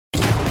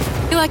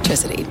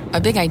Electricity,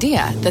 a big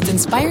idea that's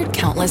inspired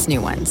countless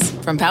new ones.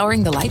 From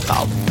powering the light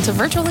bulb to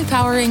virtually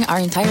powering our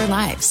entire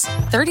lives.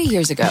 30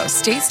 years ago,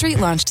 State Street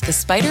launched the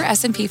Spider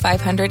S&P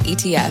 500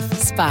 ETF,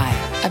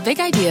 SPY. A big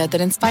idea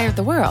that inspired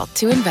the world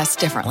to invest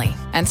differently.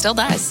 And still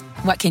does.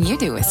 What can you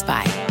do with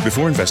SPY?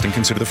 Before investing,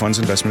 consider the fund's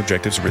investment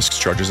objectives, risks,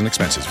 charges, and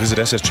expenses. Visit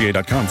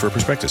ssga.com for a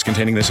prospectus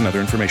containing this and other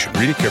information.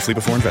 Read it carefully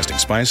before investing.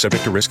 SPY is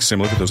subject to risks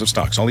similar to those of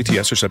stocks. All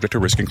ETFs are subject to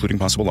risk, including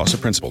possible loss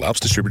of principal. Alps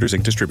Distributors,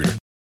 Inc. Distributor.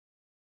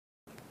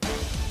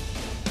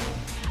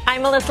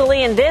 I'm Melissa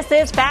Lee, and this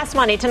is Fast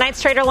Money.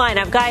 Tonight's trader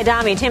lineup: Guy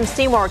Adami, Tim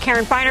Seymour,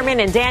 Karen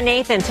Feinerman, and Dan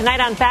Nathan.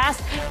 Tonight on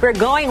Fast, we're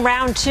going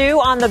round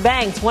 2 on the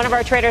banks. One of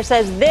our traders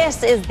says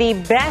this is the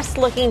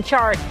best-looking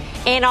chart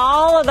in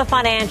all of the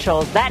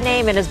financials. That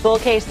name in his bull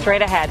case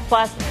straight ahead.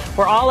 Plus,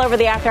 we're all over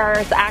the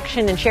after-hours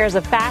action in shares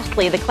of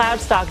Fastly. The cloud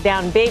stock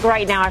down big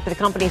right now after the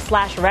company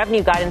slashed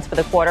revenue guidance for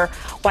the quarter.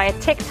 Why a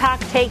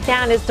TikTok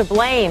takedown is to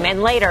blame.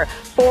 And later,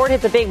 Ford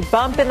hits a big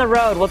bump in the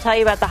road. We'll tell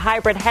you about the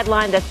hybrid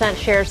headline that sent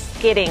shares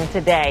skidding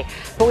today.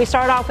 But we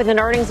start off with an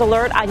earnings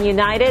alert on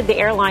United. The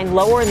airline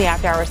lower in the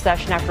after-hours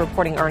session after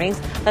reporting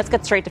earnings. Let's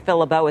get straight to Phil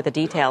LeBeau with the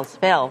details.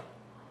 Phil.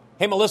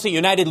 Hey, Melissa,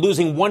 United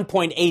losing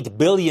 $1.8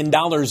 billion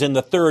in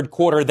the third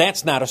quarter.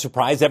 That's not a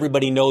surprise.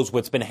 Everybody knows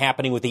what's been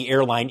happening with the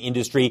airline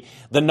industry.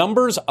 The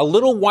numbers, a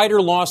little wider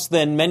loss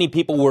than many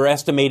people were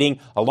estimating,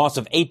 a loss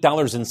of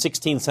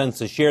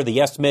 $8.16 a share.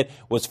 The estimate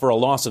was for a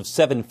loss of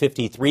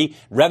 $7.53.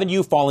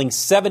 Revenue falling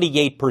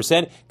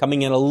 78%,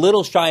 coming in a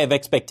little shy of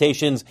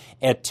expectations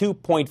at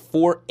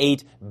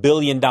 $2.48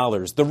 billion.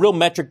 The real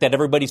metric that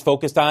everybody's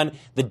focused on,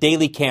 the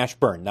daily cash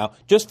burn. Now,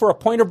 just for a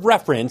point of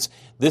reference,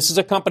 this is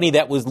a company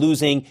that was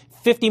losing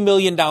 $50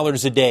 million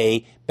a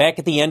day back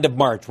at the end of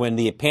March when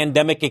the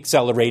pandemic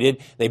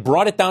accelerated. They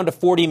brought it down to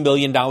 $40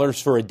 million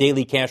for a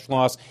daily cash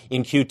loss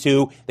in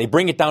Q2. They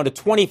bring it down to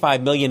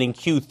 $25 million in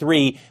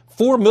Q3.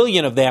 $4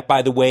 million of that,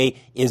 by the way,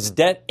 is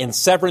debt and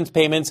severance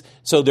payments.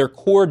 So their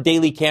core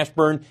daily cash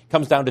burn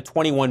comes down to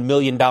 $21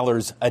 million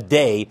a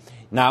day.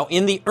 Now,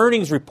 in the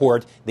earnings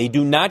report, they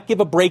do not give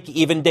a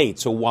break-even date.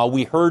 So while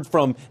we heard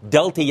from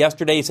Delta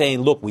yesterday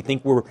saying, look, we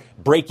think we're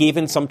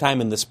break-even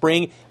sometime in the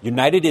spring,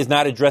 United is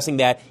not addressing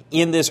that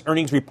in this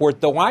earnings report,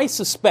 though I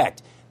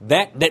suspect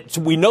that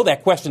we know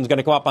that question is going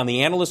to come up on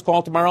the analyst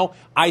call tomorrow.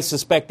 I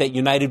suspect that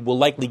United will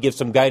likely give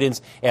some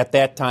guidance at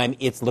that time.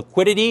 Its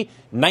liquidity,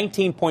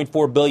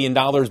 $19.4 billion.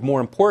 More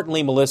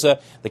importantly,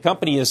 Melissa, the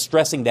company is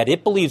stressing that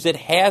it believes it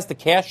has the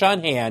cash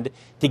on hand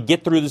to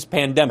get through this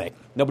pandemic.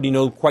 Nobody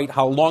knows quite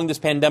how long this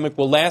pandemic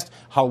will last,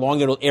 how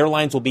long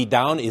airlines will be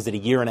down. Is it a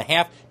year and a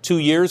half, 2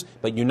 years?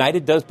 But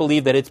United does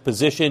believe that it's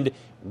positioned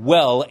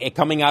well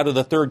coming out of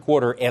the third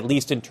quarter, at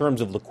least in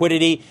terms of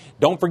liquidity.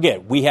 Don't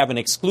forget, we have an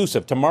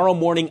exclusive tomorrow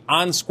morning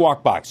on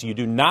Squawk Box. You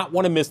do not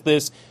want to miss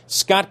this.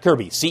 Scott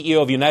Kirby, CEO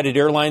of United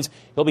Airlines,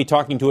 he'll be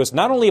talking to us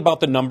not only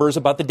about the numbers,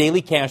 about the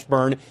daily cash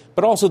burn,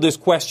 but also this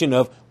question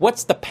of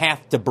what's the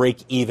path to break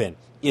even?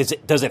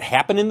 Does it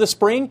happen in the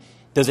spring?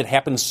 Does it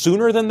happen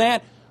sooner than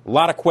that? A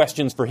lot of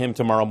questions for him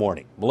tomorrow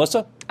morning.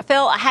 Melissa?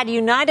 Phil, had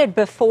United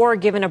before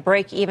given a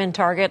break-even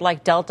target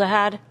like Delta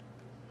had?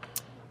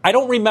 I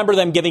don't remember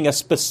them giving a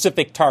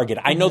specific target.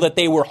 I know that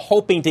they were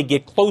hoping to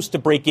get close to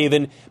break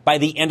even by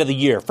the end of the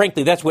year.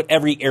 Frankly, that's what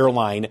every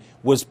airline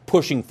was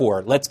pushing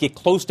for. Let's get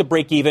close to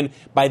break even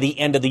by the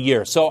end of the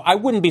year. So I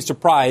wouldn't be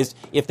surprised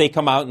if they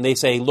come out and they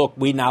say, look,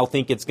 we now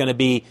think it's going to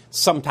be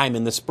sometime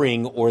in the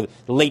spring or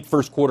late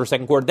first quarter,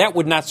 second quarter. That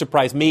would not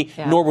surprise me,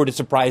 nor would it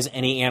surprise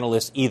any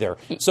analyst either.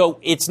 So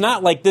it's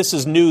not like this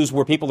is news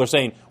where people are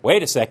saying,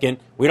 wait a second,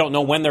 we don't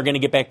know when they're going to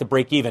get back to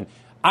break even.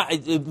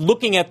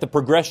 Looking at the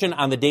progression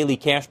on the daily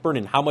cash burn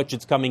and how much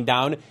it's coming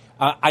down,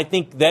 I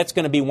think that's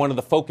going to be one of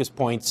the focus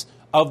points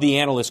of the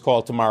analyst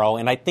call tomorrow.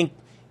 And I think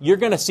you're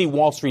going to see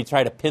Wall Street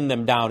try to pin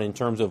them down in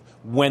terms of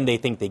when they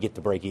think they get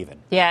to break even.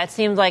 Yeah, it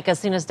seemed like as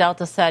soon as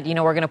Delta said,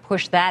 we're going to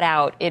push that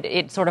out,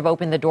 it sort of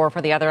opened the door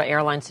for the other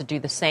airlines to do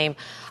the same.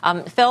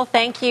 Phil,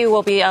 thank you.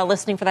 We'll be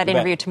listening for that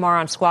interview tomorrow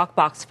on Squawk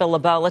Box. Phil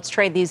LeBeau. Let's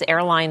trade these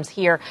airlines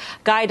here.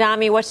 Guy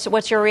Adami,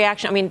 what's your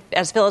reaction? I mean,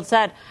 as Phil had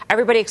said,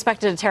 everybody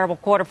expected a terrible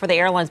quarter for the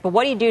airlines. But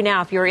what do you do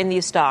now if you're in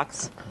these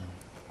stocks?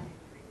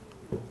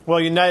 Well,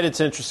 United's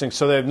interesting.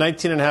 So they have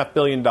 $19.5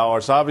 billion.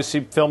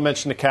 Obviously, Phil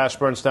mentioned the cash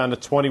burns down to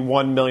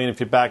 $21 million if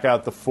you back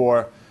out the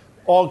 4.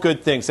 All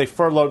good things. They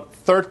furloughed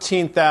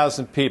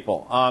 13,000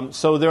 people.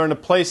 So they're in a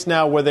place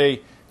now where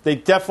they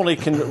definitely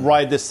can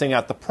ride this thing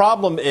out. The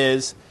problem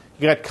is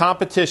you got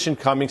competition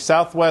coming.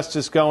 Southwest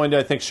is going to,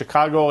 I think,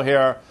 Chicago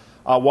O'Hare,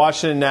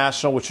 Washington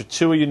National, which are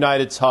 2 of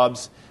United's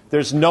hubs.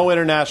 There's no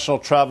international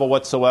travel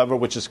whatsoever,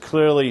 which is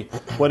clearly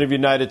one of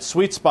United's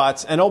sweet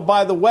spots. And, oh,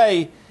 by the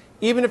way,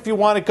 even if you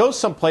want to go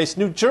someplace,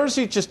 New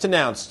Jersey just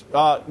announced,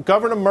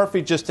 Governor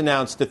Murphy just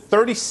announced that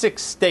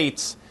 36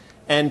 states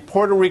and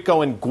Puerto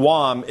Rico and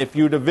Guam, if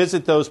you were to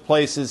visit those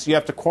places, you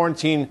have to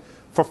quarantine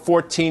for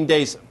 14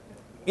 days.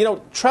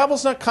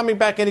 Travel's not coming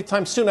back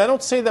anytime soon. I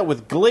don't say that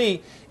with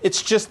glee.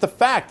 It's just the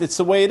fact. It's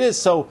the way it is.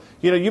 So,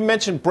 you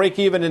mentioned break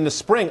even in the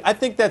spring. I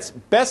think that's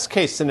best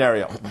case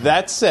scenario.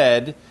 That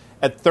said,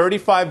 At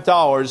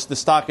 $35, the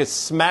stock is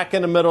smack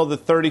in the middle of the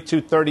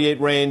 32,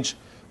 38 range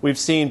we've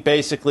seen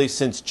basically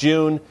since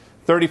June.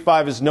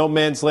 35 is no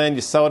man's land.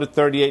 You sell it at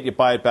 38, you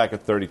buy it back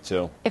at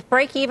 32. If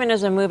break even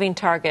is a moving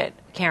target,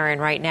 Karen,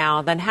 right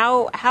now, then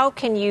how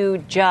can you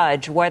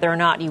judge whether or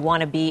not you want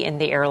to be in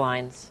the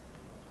airlines?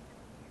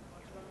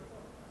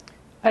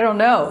 I don't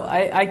know.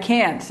 I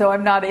can't, so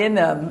I'm not in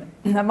them.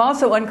 I'm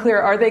also unclear.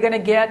 Are they going to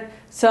get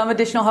some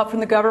additional help from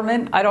the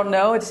government? I don't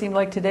know. It seemed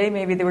like today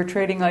maybe they were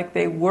trading like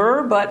they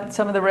were, but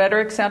some of the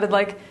rhetoric sounded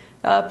like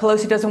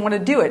Pelosi doesn't want to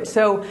do it.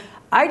 So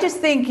I just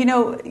think,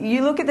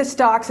 you look at the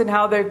stocks and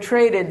how they're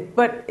traded,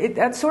 but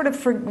that sort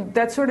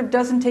of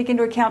doesn't take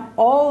into account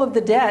all of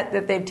the debt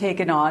that they've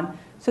taken on.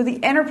 So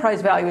the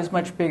enterprise value is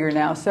much bigger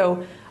now.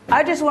 So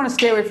I just want to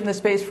stay away from the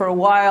space for a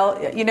while.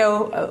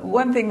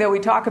 One thing, though, we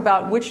talk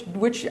about which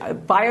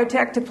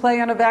biotech to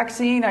play on a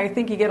vaccine. I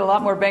think you get a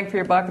lot more bang for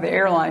your buck with the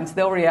airlines.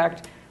 They'll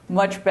react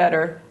much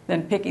better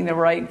than picking the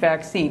right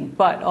vaccine.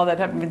 But all that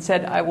having been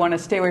said, I want to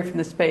stay away from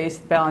the space.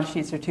 The balance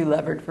sheets are too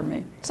levered for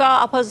me. So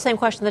I'll pose the same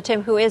question to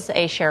Tim, who is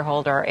a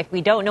shareholder. If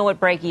we don't know what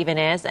break even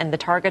is and the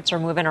targets are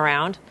moving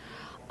around,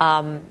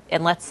 and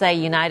let's say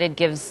United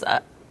gives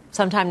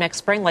sometime next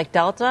spring, like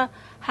Delta,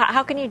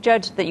 how can you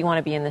judge that you want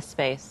to be in this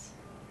space?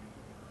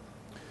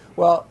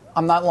 Well,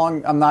 I'm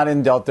not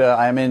in Delta.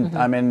 I'm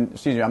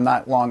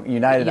not long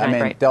United. I'm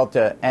in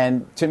Delta.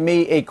 And to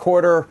me, a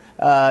quarter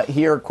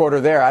here, a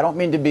quarter there. I don't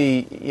mean to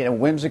be,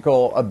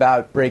 whimsical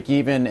about break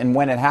even and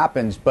when it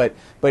happens, but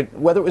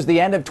whether it was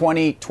the end of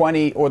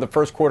 2020 or the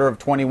first quarter of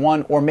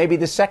 21 or maybe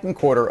the second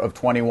quarter of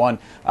 21,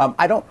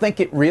 I don't think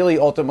it really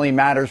ultimately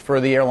matters for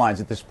the airlines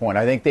at this point.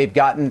 I think they've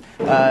gotten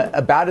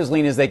about as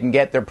lean as they can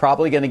get. They're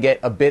probably going to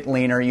get a bit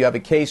leaner. You have a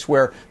case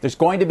where there's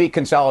going to be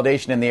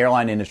consolidation in the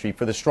airline industry.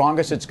 For the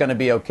strongest, it's going to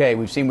be okay.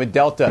 We've seen with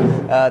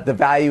Delta the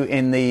value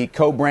in the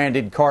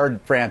co-branded card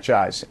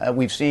franchise.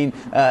 We've seen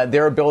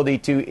their ability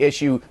to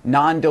issue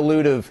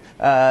non-dilutive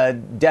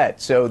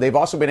debt. So they've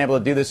also been able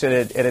to do this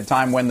at a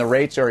time when the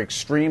rates are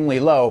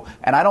extremely low.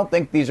 And I don't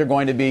think these are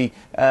going to be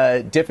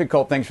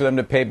difficult things for them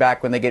to pay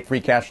back when they get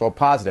free cash flow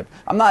positive.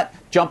 I'm not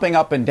jumping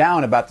up and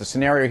down about the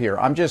scenario here.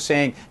 I'm just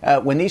saying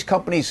when these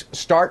companies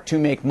start to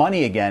make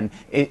money again,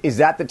 is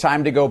that the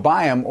time to go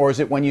buy them? Or is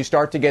it when you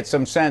start to get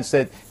some sense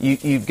that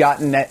you've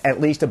gotten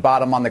at least a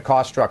bottom on the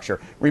cost structure?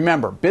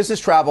 Remember, business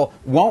travel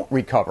won't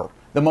recover.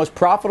 The most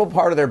profitable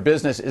part of their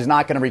business is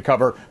not going to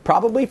recover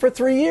probably for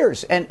 3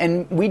 years.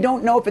 And we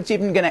don't know if it's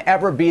even going to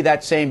ever be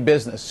that same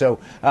business. So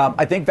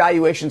I think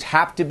valuations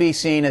have to be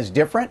seen as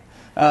different.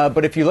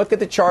 But if you look at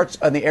the charts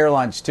on the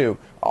airlines, too,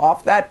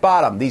 off that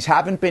bottom, these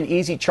haven't been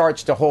easy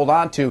charts to hold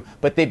on to,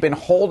 but they've been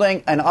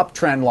holding an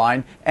uptrend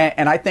line.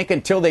 And I think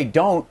until they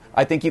don't,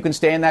 I think you can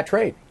stay in that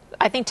trade.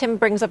 I think Tim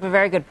brings up a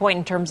very good point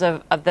in terms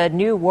of the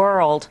new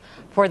world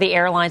for the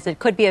airlines. It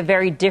could be a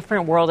very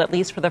different world, at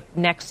least for the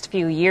next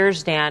few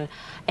years, Dan.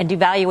 And do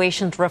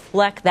valuations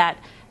reflect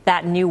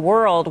that new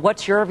world?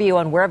 What's your view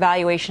on where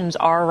valuations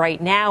are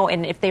right now?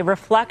 And if they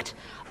reflect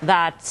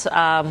that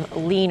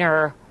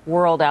leaner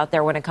world out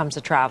there when it comes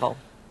to travel?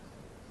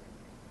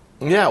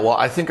 Yeah, well,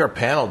 I think our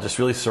panel just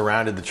really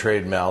surrounded the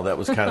trade, Mel. That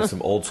was kind of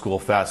some old school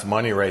fast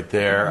money right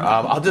there.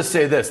 I'll just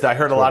say this. I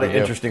heard a lot of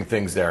interesting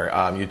things there.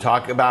 You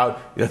talk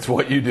about, that's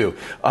what you do.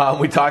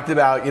 We talked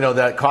about,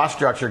 that cost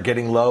structure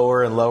getting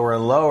lower and lower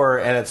and lower.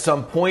 And at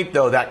some point,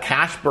 though, that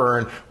cash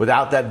burn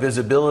without that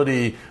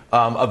visibility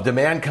of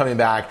demand coming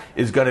back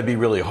is going to be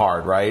really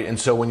hard, right? And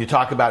so when you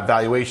talk about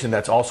valuation,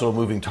 that's also a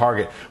moving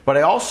target. But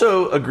I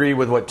also agree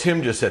with what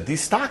Tim just said.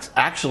 These stocks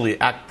actually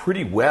act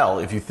pretty well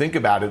if you think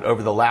about it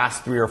over the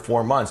last 3 or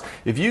 4 months.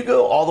 If you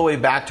go all the way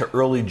back to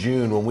early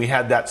June when we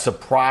had that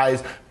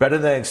surprise, better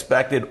than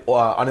expected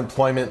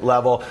unemployment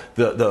level,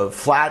 the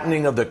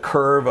flattening of the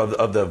curve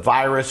of the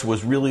virus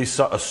was really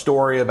a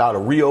story about a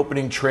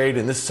reopening trade,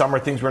 and this summer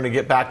things were going to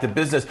get back to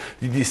business.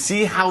 Did you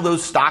see how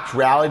those stocks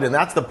rallied? And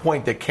that's the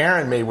point that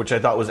Karen made, which I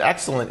thought was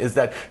excellent, is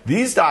that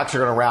these stocks are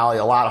going to rally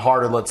a lot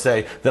harder, let's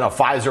say, than a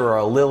Pfizer or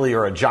a Lilly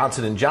or a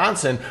Johnson &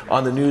 Johnson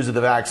on the news of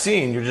the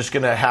vaccine. You're just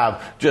going to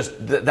have just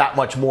that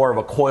much more of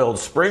a coiled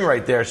spring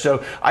right there.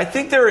 So I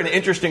think they're an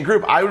interesting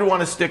group. I would want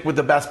to stick with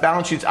the best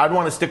balance sheets. I'd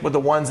want to stick with the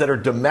ones that are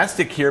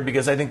domestic here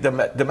because I think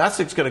the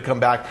domestic's going to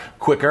come back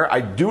quicker. I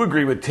do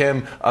agree with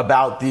Tim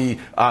about the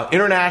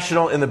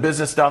international and the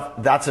business stuff.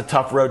 That's a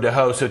tough road to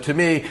hoe. So to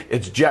me,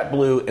 it's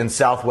JetBlue and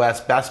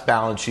Southwest, best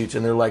balance sheets,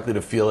 and they're likely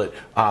to feel it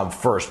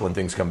first when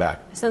things come back.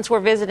 Since we're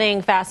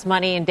visiting fast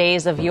money in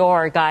days of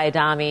yore, Guy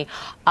Adami,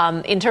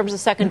 in terms of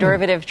second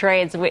derivative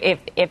trades,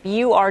 if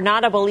you are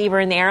not a believer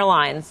in the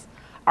airlines,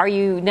 are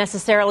you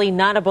necessarily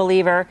not a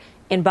believer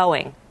in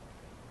Boeing?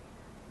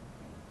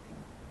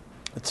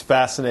 It's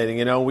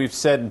fascinating. We've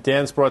said,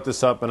 Dan's brought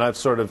this up, and I've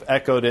sort of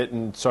echoed it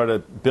and sort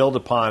of build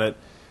upon it.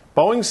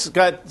 Boeing's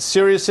got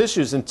serious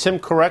issues, and Tim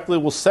correctly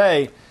will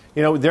say,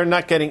 they're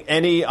not getting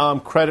any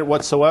credit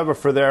whatsoever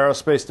for their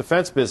aerospace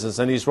defense business,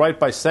 and he's right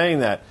by saying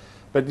that.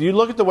 But you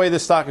look at the way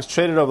this stock has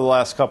traded over the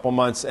last couple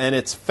months, and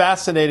it's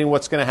fascinating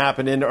what's going to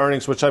happen in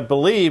earnings, which I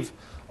believe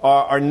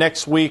are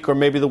next week or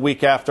maybe the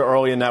week after,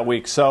 early in that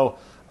week. So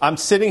I'm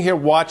sitting here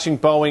watching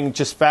Boeing,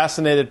 just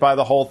fascinated by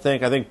the whole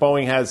thing. I think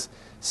Boeing has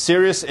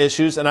serious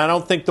issues, and I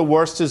don't think the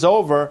worst is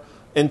over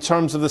in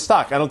terms of the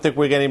stock. I don't think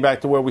we're getting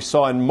back to where we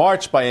saw in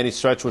March by any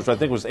stretch, which I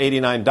think was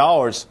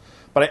 $89.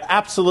 But I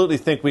absolutely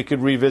think we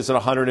could revisit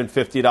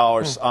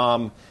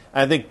 $150.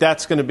 I think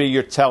that's going to be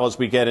your tell as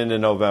we get into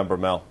November,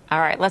 Mel. All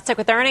right, let's stick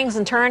with earnings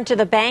and turn to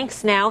the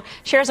banks now.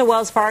 Shares of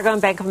Wells Fargo and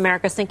Bank of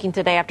America sinking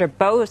today after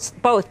both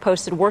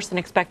posted worse than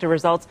expected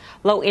results.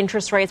 Low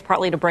interest rates,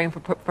 partly to blame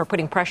for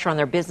putting pressure on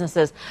their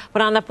businesses.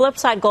 But on the flip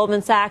side,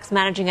 Goldman Sachs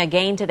managing a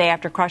gain today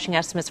after crushing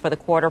estimates for the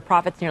quarter.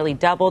 Profits nearly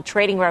doubled.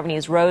 Trading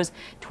revenues rose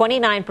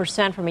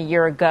 29% from a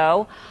year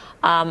ago.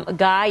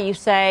 Guy, you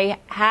say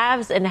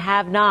haves and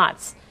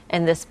have-nots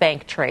in this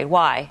bank trade.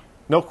 Why?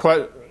 No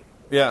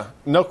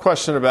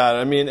question about it.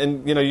 I mean,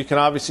 and you can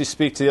obviously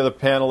speak to the other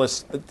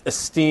panelists,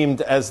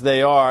 esteemed as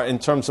they are, in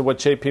terms of what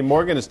J.P.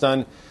 Morgan has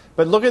done.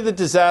 But look at the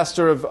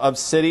disaster of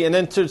Citi, and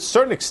then to a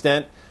certain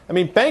extent, I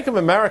mean, Bank of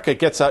America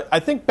I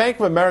think Bank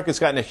of America has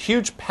gotten a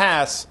huge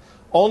pass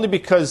only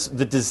because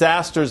the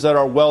disasters that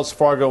are Wells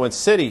Fargo and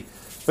Citi.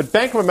 But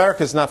Bank of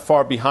America is not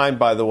far behind,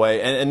 by the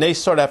way, and they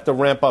sort of have to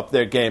ramp up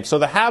their game. So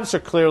the haves are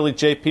clearly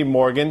J.P.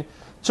 Morgan.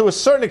 To a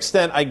certain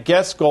extent, I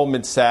guess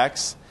Goldman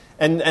Sachs.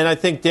 And I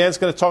think Dan's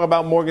going to talk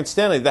about Morgan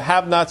Stanley. The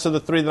have-nots are the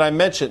three that I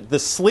mentioned. The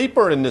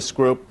sleeper in this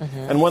group,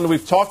 and one that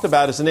we've talked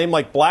about, is a name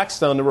like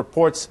Blackstone that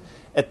reports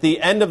at the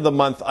end of the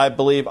month, I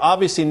believe.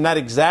 Obviously not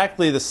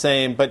exactly the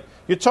same, but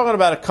you're talking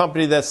about a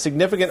company that's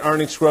significant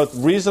earnings growth,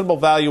 reasonable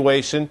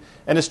valuation,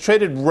 and is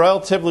traded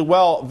relatively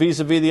well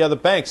vis-a-vis the other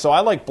banks. So I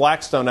like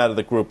Blackstone out of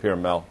the group here,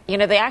 Mel.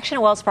 The action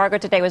of Wells Fargo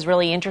today was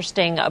really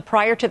interesting.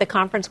 Prior to the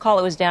conference call,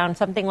 it was down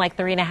something like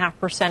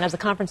 3.5%. As the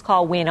conference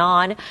call went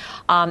on,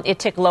 it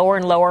ticked lower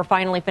and lower,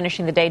 finally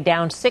finishing the day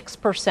down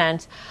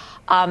 6%.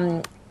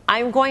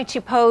 I'm going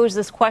to pose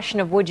this question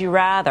of would you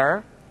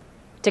rather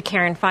to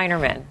Karen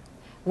Feinerman.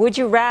 Would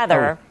you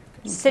rather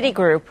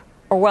Citigroup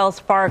or Wells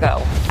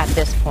Fargo at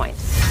this point?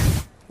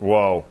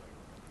 Whoa.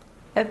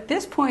 At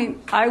this point,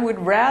 I would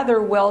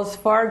rather Wells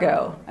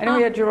Fargo. I know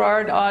we had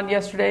Gerard on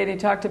yesterday, and he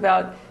talked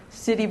about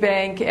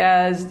Citibank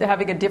as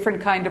having a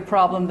different kind of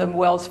problem than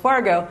Wells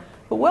Fargo.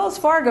 But Wells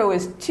Fargo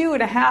is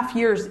 2.5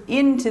 years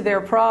into their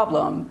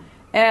problem.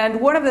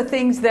 And one of the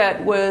things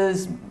that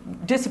was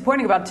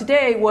disappointing about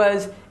today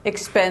was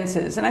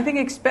expenses. And I think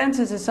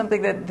expenses is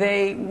something that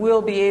they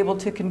will be able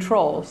to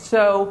control.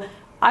 So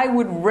I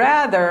would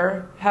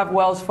rather have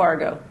Wells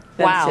Fargo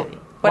than Citi.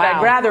 But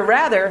I'd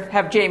rather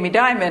have Jamie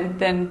Dimon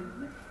than,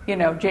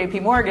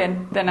 J.P.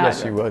 Morgan than either.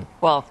 Yes, you would.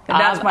 Well, and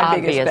that's my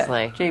biggest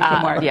bet, J.P.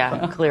 Morgan.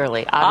 Yeah,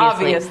 clearly.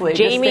 Obviously.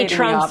 Jamie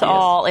trumps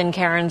all in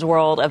Karen's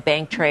world of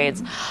bank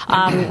trades.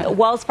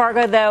 Wells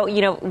Fargo, though,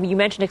 you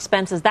mentioned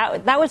expenses.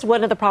 That was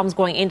one of the problems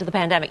going into the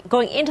pandemic.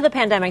 Going into the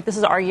pandemic, this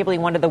is arguably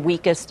one of the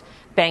weakest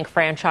bank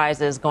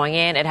franchises going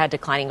in. It had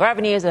declining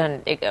revenues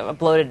and a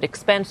bloated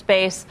expense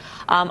base.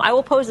 I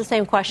will pose the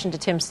same question to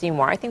Tim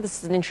Seymour. I think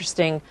this is an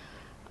interesting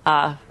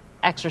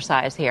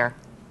exercise here.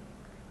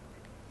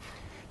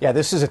 Yeah,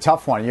 this is a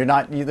tough one.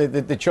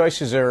 The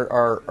choices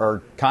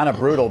are kind of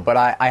brutal, but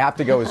I have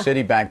to go with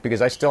Citibank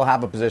because I still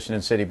have a position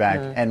in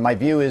Citibank. And my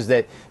view is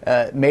that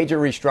major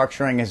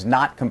restructuring is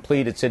not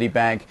complete at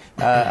Citibank.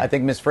 I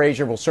think Ms.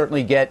 Fraser will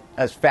certainly get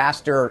us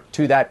faster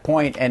to that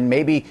point, and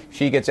maybe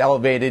she gets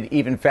elevated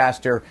even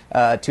faster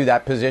to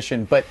that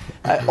position. But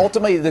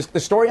ultimately, the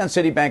story on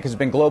Citibank has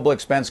been global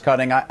expense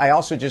cutting. I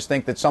also just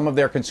think that some of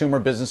their consumer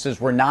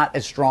businesses were not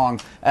as strong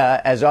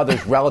as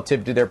others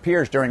relative to their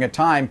peers during a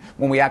time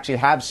when we actually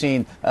have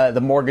seen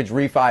the mortgage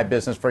refi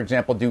business, for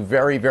example, do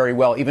very, very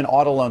well. Even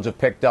auto loans have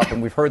picked up,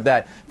 and we've heard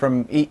that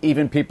from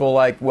even people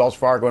like Wells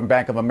Fargo and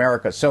Bank of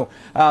America. So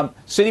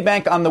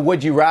Citibank on the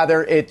would you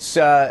rather, it's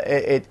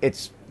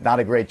not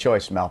a great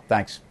choice, Mel.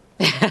 Thanks.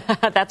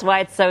 That's why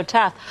it's so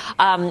tough.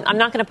 I'm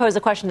not going to pose a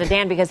question to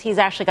Dan because he's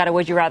actually got a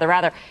would you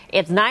rather.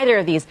 It's neither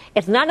of these.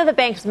 It's none of the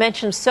banks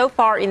mentioned so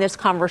far in this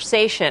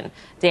conversation,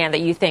 Dan,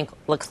 that you think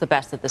looks the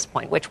best at this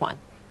point. Which one?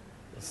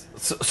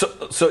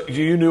 So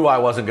you knew I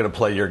wasn't going to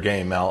play your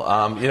game, Mel.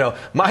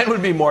 Mine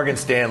would be Morgan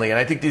Stanley, and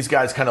I think these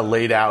guys kind of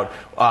laid out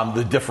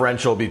the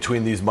differential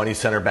between these money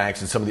center banks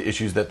and some of the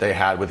issues that they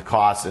had with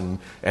costs and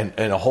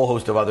a whole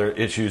host of other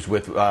issues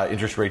with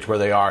interest rates where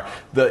they are.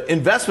 The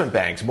investment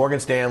banks,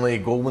 Morgan Stanley,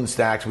 Goldman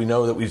Sachs, we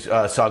know that we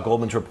saw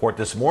Goldman's report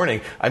this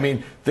morning. I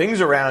mean,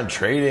 things around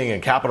trading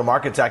and capital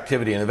markets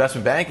activity and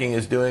investment banking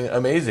is doing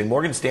amazing.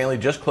 Morgan Stanley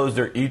just closed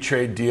their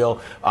E-Trade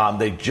deal.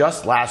 They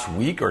just last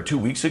week or 2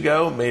 weeks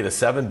ago made a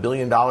 $7 billion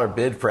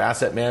bid for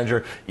asset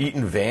manager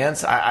Eaton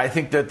Vance. I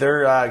think that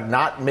they're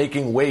not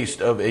making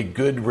waste of a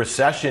good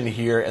recession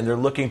here, and they're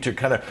looking to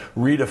kind of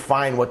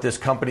redefine what this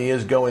company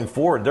is going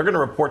forward. They're going to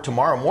report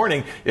tomorrow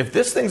morning. If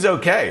this thing's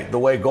okay, the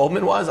way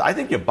Goldman was, I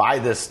think you buy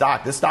this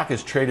stock. This stock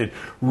has traded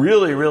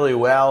really, really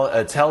well.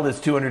 It's held its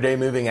 200-day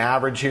moving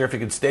average here. If it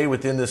could stay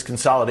within this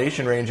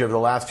consolidation range over the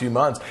last few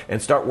months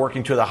and start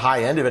working to the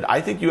high end of it,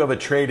 I think you have a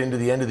trade into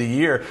the end of the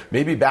year,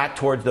 maybe back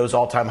towards those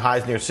all-time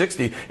highs near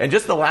 60. And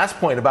just the last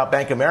point about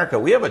Bank of America, America,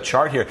 we have a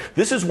chart here.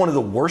 This is one of the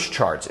worst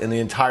charts in the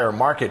entire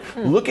market.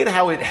 Look at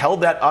how it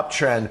held that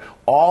uptrend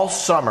all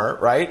summer,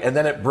 right? And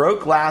then it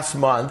broke last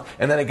month,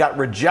 and then it got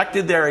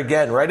rejected there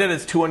again, right at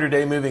its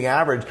 200-day moving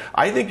average.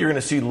 I think you're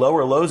going to see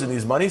lower lows in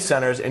these money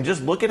centers, and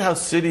just look at how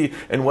Citi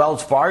and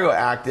Wells Fargo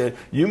acted.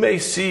 You may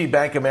see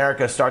Bank of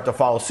America start to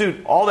follow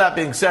suit. All that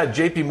being said,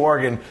 JP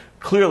Morgan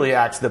clearly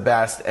acts the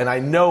best, and I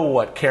know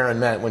what Karen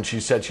meant when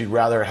she said she'd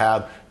rather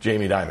have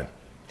Jamie Dimon.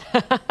 Guy,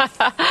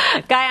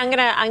 I'm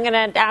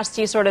gonna ask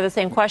you sort of the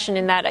same question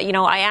in that,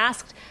 I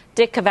asked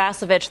Dick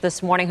Kovacevic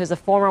this morning, who's a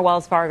former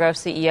Wells Fargo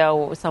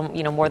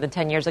CEO, more than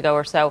 10 years ago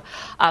or so,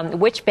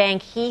 which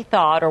bank he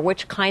thought, or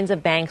which kinds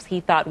of banks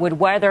he thought would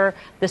weather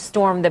the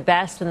storm the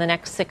best in the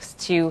next 6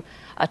 to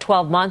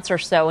 12 months or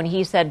so. And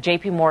he said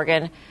JP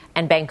Morgan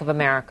and Bank of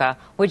America.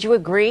 Would you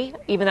agree?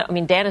 Even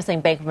though, Dan is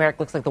saying Bank of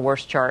America looks like the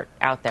worst chart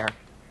out there.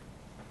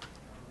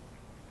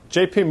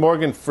 JP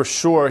Morgan, for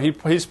sure.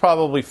 He's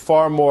probably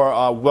far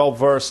more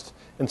well-versed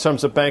in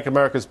terms of Bank of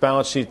America's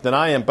balance sheet than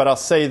I am. But I'll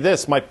say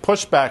this. My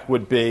pushback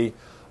would be,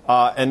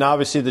 and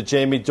obviously the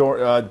Jamie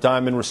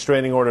Dimon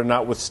restraining order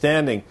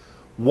notwithstanding,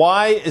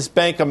 why is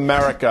Bank of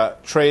America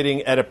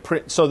trading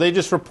at so they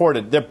just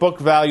reported their book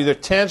value, their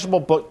tangible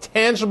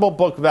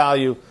book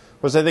value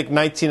was, I think,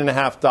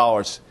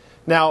 $19.50.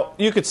 Now,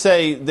 you could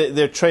say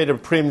they're trading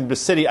premium to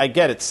Citi. I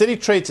get it. Citi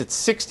trades at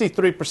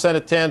 63%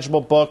 of tangible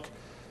book.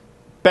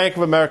 Bank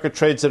of America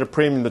trades at a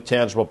premium to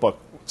tangible book.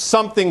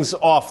 Something's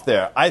off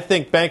there. I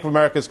think Bank of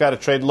America's got to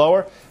trade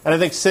lower, and I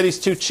think Citi's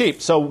too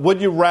cheap. So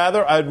would you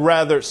rather? I'd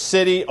rather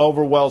Citi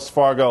over Wells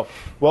Fargo.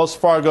 Wells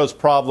Fargo's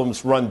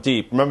problems run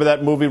deep. Remember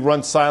that movie,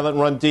 Run Silent,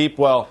 Run Deep?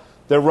 Well,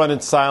 they're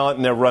running silent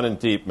and they're running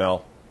deep,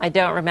 Mel. I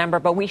don't remember,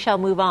 but we shall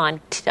move on.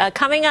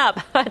 Coming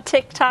up,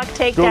 TikTok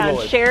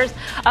takedown. Shares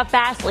of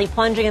Fastly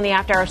plunging in the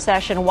after-hour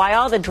session. Why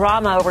all the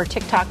drama over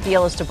TikTok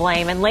deal is to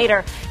blame. And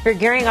later, you're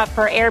gearing up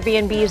for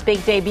Airbnb's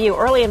big debut.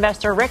 Early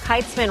investor Rick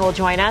Heitzman will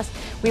join us.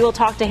 We will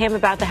talk to him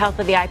about the health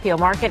of the IPO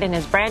market and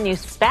his brand new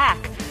SPAC.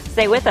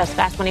 Stay with us.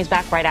 Fast Money's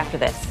back right after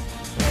this.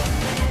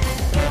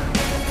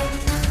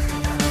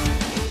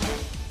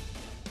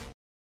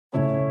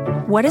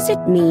 What does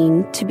it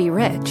mean to be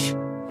rich?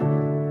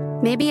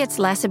 Maybe it's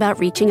less about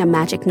reaching a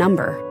magic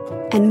number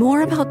and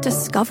more about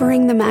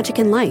discovering the magic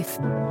in life.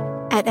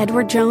 At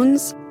Edward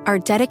Jones, our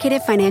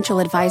dedicated financial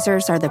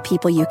advisors are the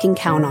people you can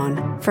count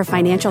on for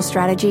financial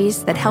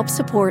strategies that help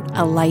support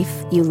a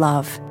life you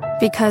love.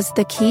 Because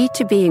the key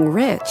to being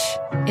rich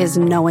is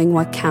knowing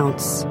what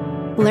counts.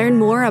 Learn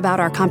more about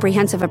our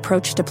comprehensive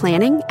approach to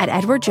planning at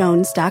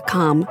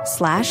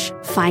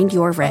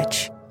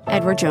edwardjones.com/findyourrich.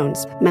 Edward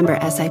Jones, member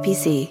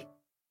SIPC.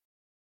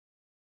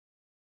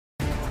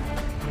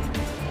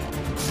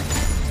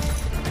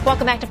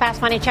 Welcome back to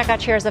Fast Money. Check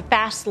out shares of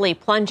Fastly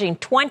plunging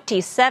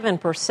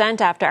 27%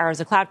 after hours.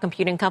 The cloud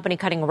computing company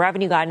cutting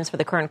revenue guidance for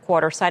the current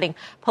quarter, citing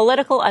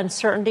political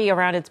uncertainty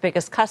around its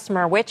biggest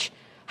customer, which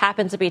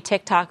happens to be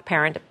TikTok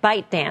parent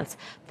ByteDance.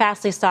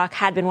 Fastly stock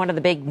had been one of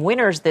the big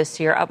winners this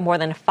year, up more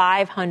than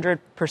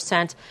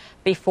 500%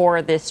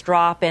 before this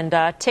drop. And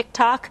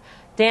TikTok,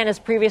 Dan has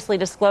previously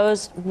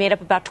disclosed, made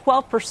up about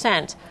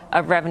 12%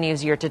 of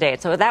revenues year to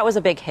date. So that was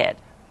a big hit.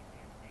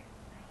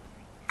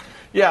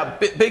 Yeah,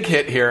 big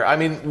hit here. I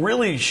mean,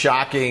 really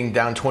shocking,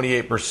 down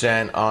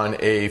 28% on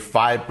a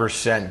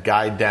 5%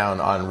 guide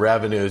down on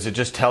revenues. It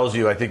just tells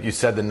you, I think you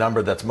said the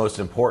number that's most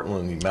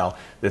important, Mel.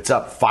 It's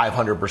up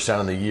 500%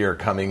 on the year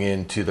coming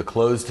into the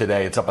close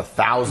today. It's up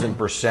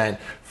 1,000%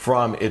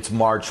 from its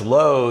March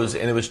lows,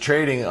 and it was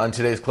trading on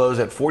today's close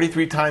at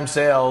 43 times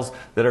sales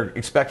that are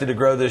expected to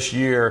grow this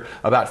year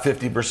about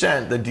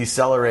 50%, then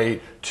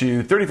decelerate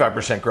to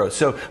 35% growth.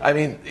 So, I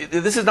mean,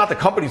 this is not the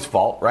company's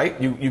fault, right?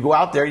 You go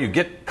out there, you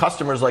get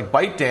customers like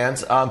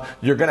ByteDance.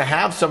 You're going to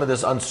have some of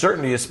this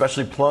uncertainty,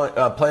 especially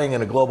playing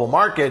in a global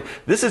market.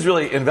 This is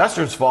really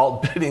investors'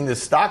 fault, bidding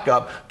this stock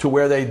up to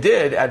where they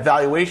did at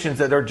valuations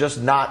that are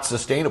just not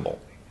sustainable.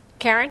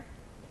 Karen?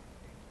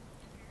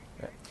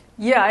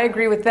 Yeah, I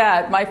agree with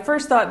that. My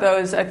first thought, though,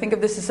 is I think of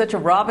this as such a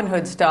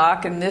Robinhood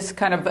stock, and this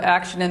kind of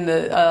action in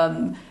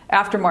the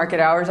aftermarket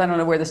hours, I don't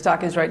know where the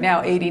stock is right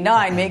now,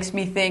 89, makes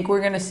me think we're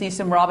going to see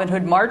some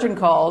Robinhood margin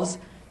calls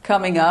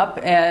coming up.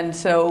 And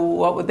so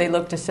what would they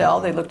look to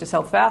sell? They look to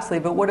sell Fastly,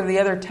 but what are the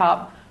other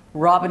top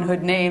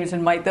Robinhood names,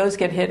 and might those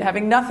get hit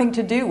having nothing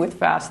to do with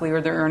Fastly or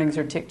their earnings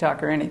or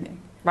TikTok or anything?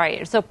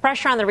 Right. So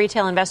pressure on the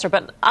retail investor,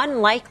 but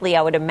unlikely,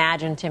 I would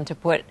imagine, Tim, to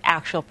put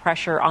actual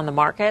pressure on the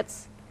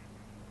markets.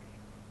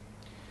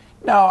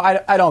 No,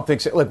 I don't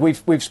think so. Look,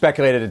 we've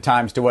speculated at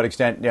times to what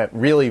extent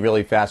really,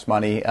 really fast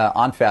money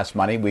on fast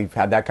money. We've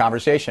had that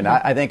conversation.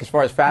 I think as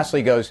far as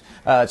Fastly goes,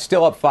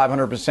 still up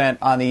 500%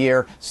 on the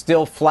year,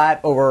 still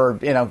flat over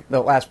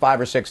the last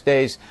 5 or 6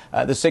 days.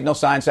 The Signal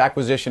Science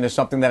acquisition is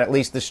something that at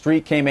least the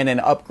street came in and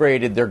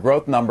upgraded their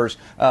growth numbers.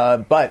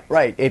 But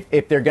right,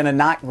 if they're going to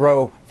not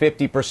grow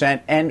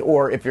 50%, and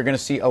or if you're going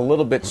to see a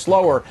little bit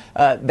slower,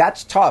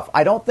 that's tough.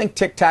 I don't think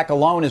TikTok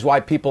alone is why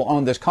people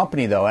own this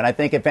company, though. And I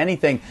think, if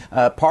anything,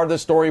 part of the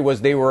story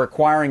was they were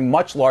acquiring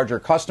much larger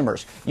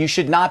customers. You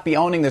should not be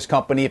owning this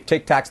company if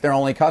TikTok's their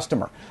only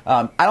customer.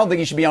 I don't think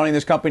you should be owning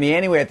this company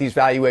anyway at these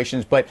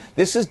valuations, but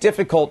this is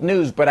difficult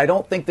news. But I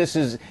don't think this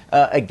is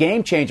a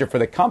game changer for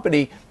the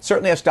company.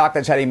 Certainly a stock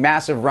that's had a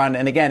massive run.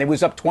 And again, it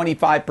was up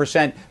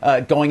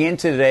 25% going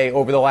into today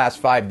over the last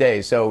 5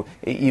 days. So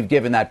you've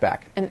given that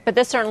back. But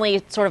this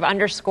certainly sort of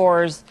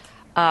underscores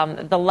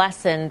the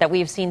lesson that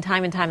we've seen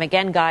time and time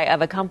again, Guy,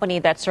 of a company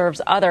that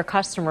serves other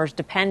customers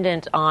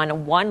dependent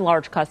on one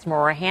large customer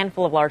or a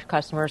handful of large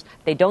customers.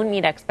 They don't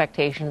meet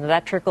expectations.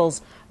 That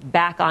trickles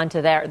back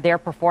onto their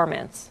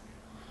performance.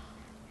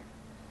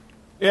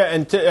 Yeah,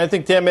 and I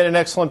think Dan made an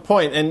excellent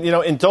point. And,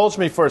 indulge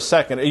me for a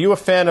second. Are you a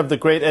fan of the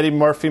great Eddie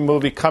Murphy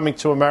movie, Coming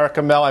to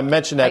America, Mel? I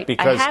mentioned that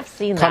because I have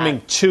seen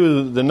Coming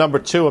to the number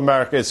 2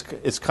 America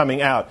is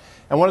coming out.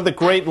 And one of the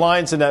great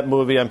lines in that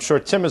movie, I'm sure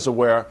Tim is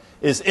aware,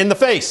 is in the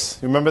face.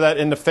 You remember that,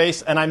 in the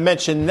face? And I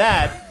mentioned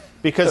that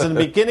because in the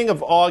beginning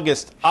of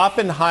August,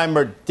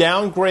 Oppenheimer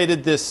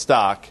downgraded this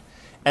stock,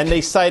 and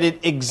they cited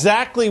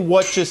exactly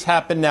what just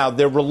happened now,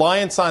 their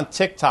reliance on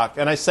TikTok.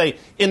 And I say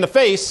in the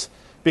face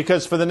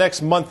because for the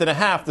next month and a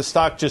half, the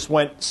stock just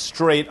went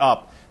straight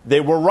up. They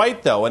were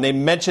right, though, and they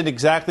mentioned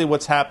exactly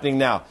what's happening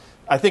now.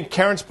 I think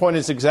Karen's point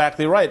is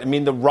exactly right. I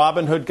mean, the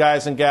Robinhood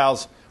guys and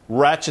gals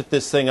ratchet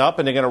this thing up,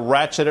 and they're going to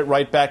ratchet it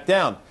right back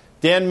down.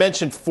 Dan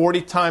mentioned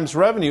 40 times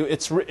revenue.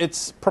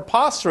 It's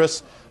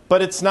preposterous,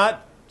 but it's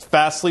not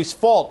Fastly's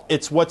fault.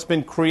 It's what's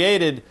been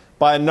created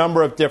by a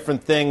number of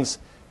different things.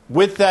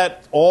 With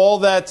that, all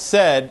that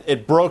said,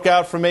 it broke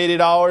out from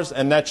 $80,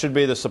 and that should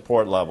be the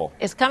support level.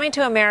 Is Coming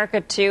to America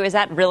 2, is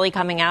that really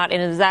coming out?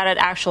 And is that an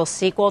actual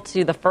sequel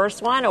to the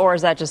first one, or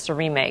is that just a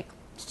remake?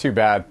 It's too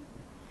bad.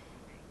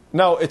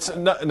 No, it's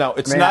not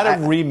a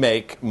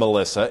remake,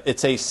 Melissa.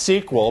 It's a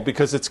sequel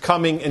because it's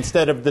coming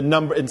instead of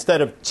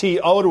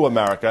T.O. to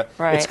America.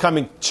 Right. It's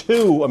coming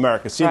to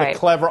America. See the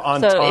clever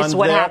entendre So it's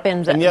what there?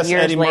 happens and yes,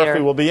 years Eddie later.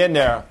 Murphy will be in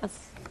there. That's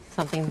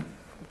something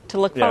to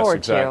look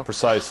forward to.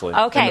 Precisely.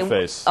 Okay, in the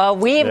face.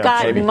 We've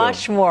got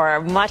much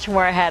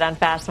more ahead on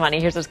Fast Money.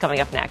 Here's what's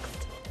coming up next.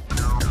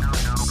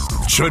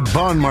 Should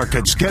bond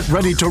markets get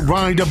ready to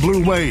ride a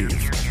blue wave?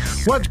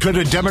 What could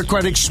a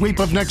Democratic sweep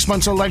of next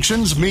month's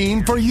elections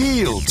mean for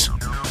yields?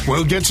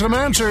 We'll get some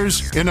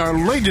answers in our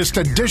latest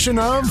edition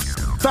of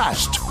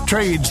Fast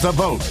Trades the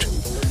Vote.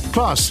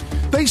 Plus,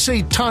 they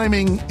say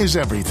timing is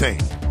everything.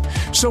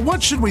 So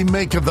what should we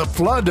make of the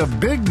flood of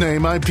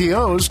big-name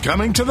IPOs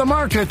coming to the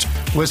market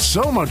with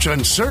so much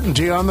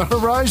uncertainty on the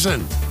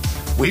horizon?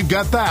 We've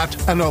got that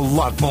and a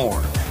lot more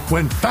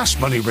when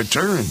Fast Money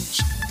returns.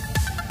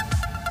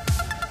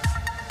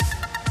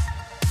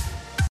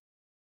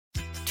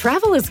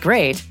 Travel is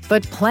great,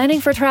 but planning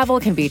for travel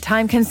can be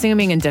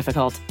time-consuming and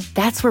difficult.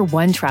 That's where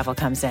One Travel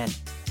comes in.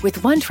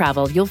 With One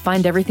Travel, you'll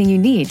find everything you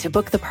need to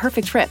book the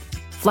perfect trip.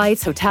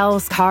 Flights,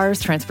 hotels,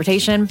 cars,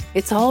 transportation,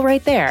 it's all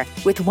right there.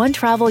 With One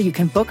Travel, you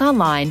can book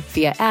online,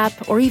 via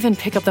app, or even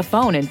pick up the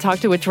phone and talk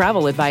to a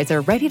travel advisor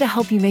ready to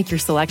help you make your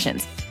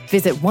selections.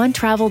 Visit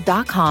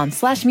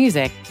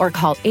onetravel.com/music or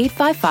call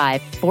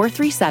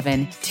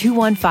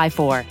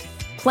 855-437-2154.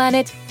 Plan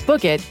it,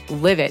 book it,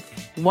 live it.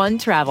 One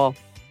Travel.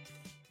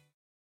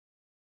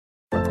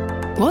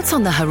 What's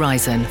on the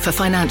horizon for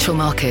financial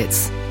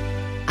markets?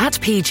 At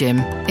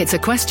PGIM, it's a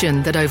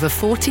question that over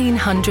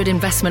 1,400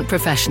 investment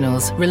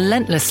professionals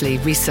relentlessly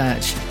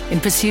research in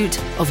pursuit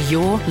of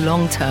your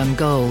long-term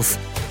goals.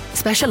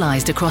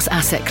 Specialized across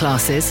asset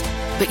classes,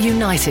 but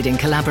united in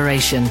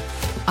collaboration,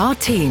 our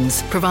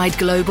teams provide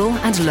global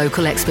and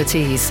local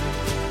expertise.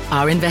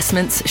 Our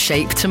investments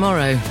shape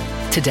tomorrow,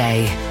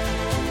 today.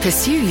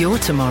 Pursue your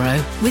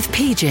tomorrow with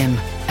PGIM,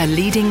 a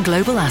leading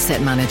global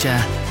asset manager.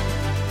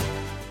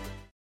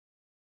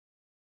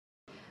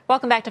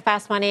 Welcome back to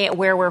Fast Money,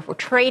 where we're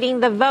trading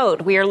the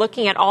vote. We are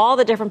looking at all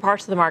the different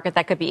parts of the market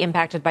that could be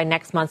impacted by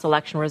next month's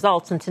election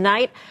results. And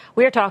tonight,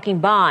 we are talking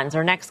bonds.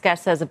 Our next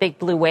guest says a big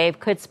blue wave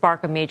could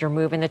spark a major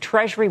move in the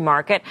Treasury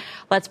market.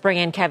 Let's bring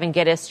in Kevin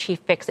Gittes, Chief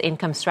Fixed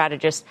Income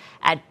Strategist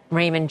at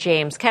Raymond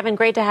James. Kevin,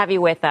 great to have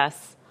you with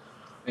us.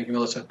 Thank you,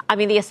 Melissa. I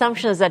mean, the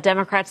assumption is that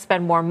Democrats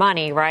spend more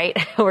money, right?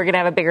 We're going to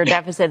have a bigger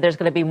deficit. There's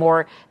going to be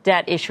more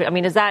debt issue. I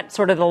mean, is that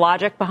sort of the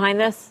logic behind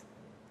this?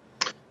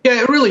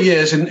 Yeah, it really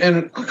is.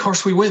 And of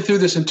course, we went through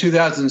this in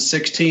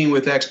 2016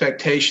 with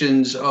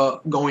expectations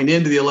going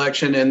into the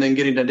election and then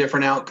getting a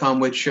different outcome,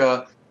 which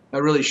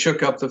really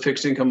shook up the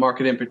fixed income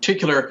market in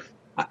particular.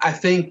 I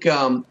think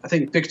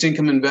fixed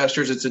income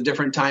investors, it's a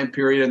different time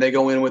period and they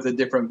go in with a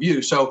different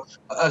view. So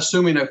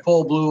assuming a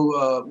full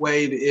blue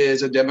wave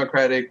is a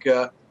Democratic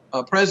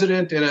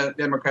president and a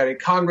Democratic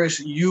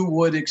Congress, you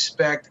would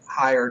expect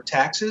higher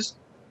taxes.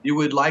 You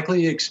would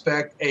likely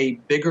expect a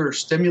bigger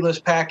stimulus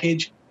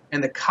package.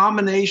 And the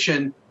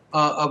combination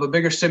of a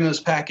bigger stimulus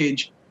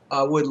package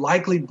would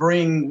likely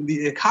bring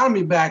the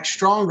economy back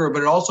stronger,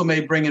 but it also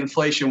may bring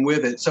inflation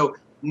with it. So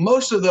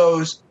most of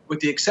those, with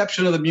the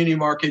exception of the muni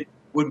market,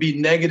 would be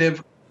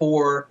negative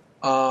for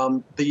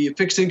the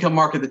fixed income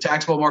market, the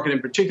taxable market in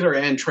particular,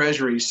 and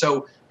treasuries.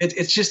 So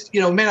it's just,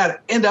 may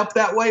not end up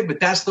that way, but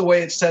that's the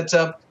way it sets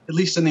up, at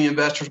least in the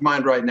investor's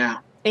mind right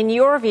now. In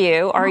your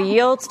view, are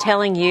yields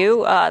telling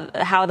you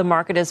how the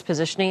market is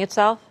positioning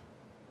itself?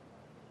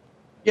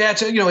 Yeah,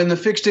 it's, in the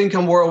fixed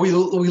income world, we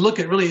look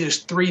at really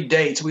just 3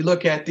 dates. We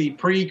look at the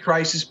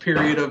pre-crisis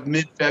period of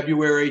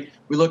mid-February.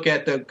 We look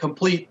at the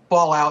complete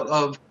fallout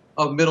of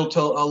middle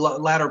to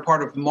latter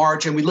part of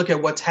March, and we look at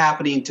what's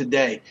happening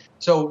today.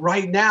 So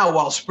right now,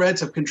 while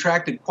spreads have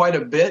contracted quite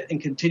a bit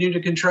and continue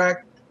to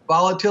contract,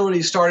 volatility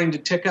is starting to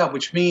tick up,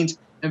 which means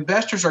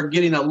investors are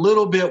getting a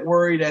little bit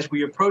worried as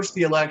we approach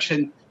the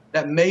election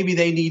that maybe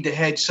they need to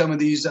hedge some of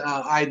these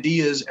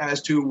ideas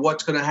as to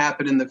what's going to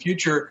happen in the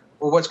future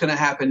or what's going to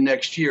happen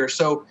next year.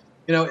 So,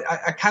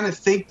 I kind of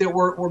think that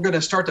we're going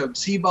to start to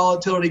see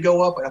volatility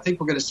go up. I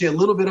think we're going to see a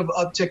little bit of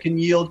uptick in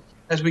yield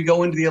as we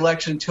go into the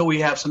election until we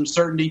have some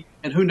certainty.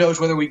 And who knows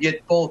whether we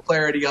get full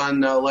clarity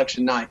on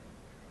election night.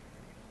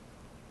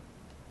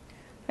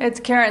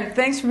 It's Karen.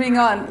 Thanks for being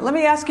on. Let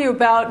me ask you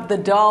about the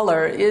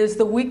dollar. Is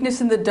the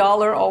weakness in the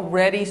dollar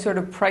already sort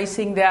of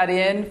pricing that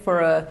in for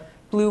a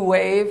blue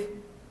wave?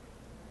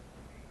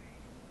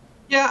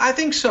 Yeah, I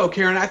think so,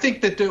 Karen. I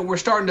think that we're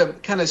starting to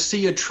kind of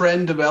see a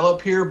trend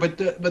develop here, but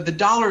the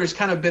dollar has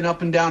kind of been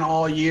up and down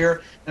all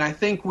year, and I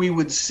think we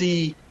would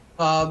see,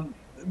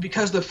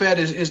 because the Fed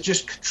is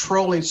just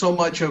controlling so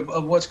much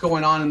of what's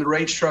going on in the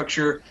rate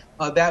structure,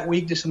 that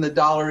weakness in the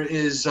dollar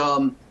has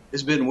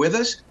been with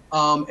us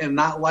and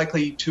not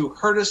likely to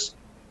hurt us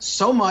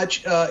so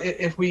much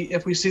if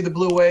we see the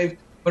blue wave,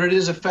 but it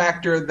is a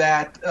factor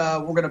that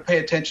we're going to pay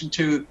attention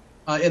to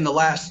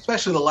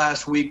especially the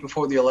last week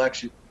before the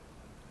election.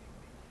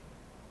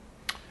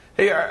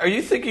 Hey, are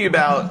you thinking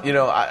about,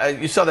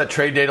 you saw that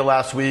trade data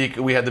last week.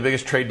 We had the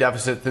biggest trade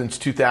deficit since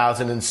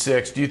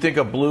 2006. Do you think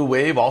a blue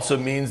wave also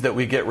means that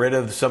we get rid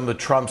of some of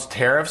Trump's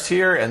tariffs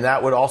here? And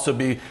that would also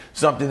be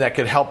something that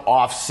could help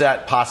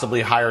offset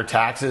possibly higher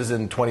taxes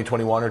in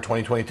 2021 or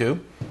 2022?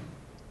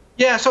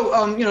 Yeah,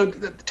 so,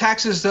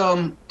 taxes,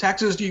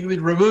 you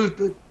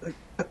would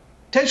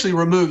potentially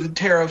remove the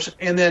tariffs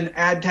and then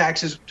add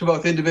taxes to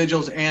both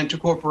individuals and to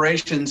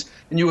corporations,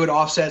 and you would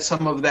offset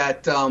some of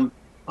that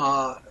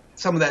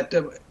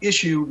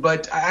issue.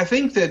 But I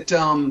think that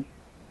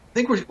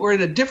we're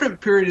in a different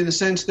period in the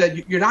sense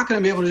that you're not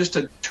going to be able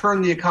to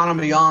turn the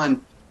economy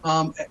on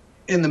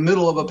in the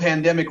middle of a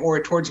pandemic or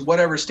towards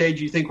whatever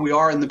stage you think we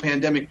are in the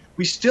pandemic.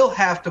 We still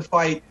have to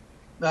fight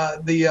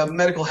the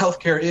medical health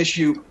care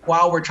issue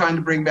while we're trying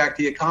to bring back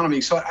the economy.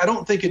 So I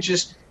don't think it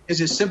just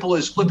is as simple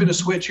as flipping a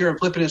switch here and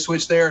flipping a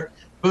switch there.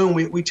 Boom,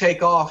 we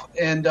take off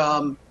and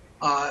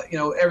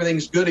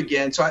everything's good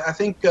again. So I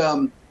think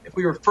if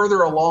we were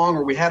further along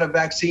or we had a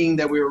vaccine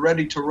that we were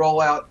ready to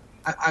roll out,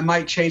 I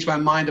might change my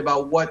mind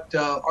about what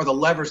are the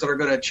levers that are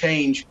going to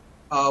change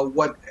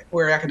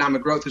where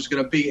economic growth is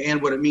going to be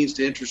and what it means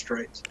to interest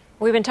rates.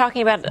 We've been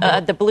talking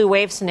about the blue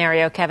wave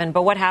scenario, Kevin,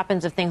 but what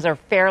happens if things are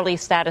fairly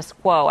status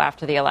quo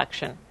after the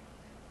election?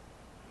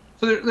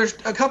 So there's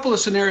a couple of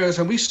scenarios,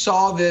 and we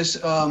saw this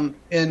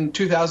in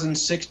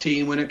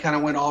 2016 when it kind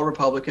of went all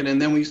Republican, and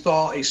then we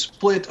saw a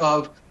split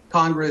of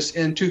Congress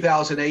in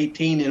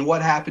 2018 and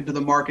what happened to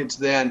the markets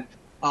then.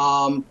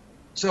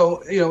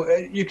 So,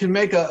 you can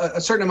make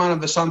a certain amount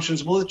of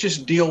assumptions. Well, let's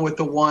just deal with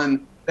the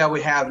one that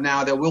we have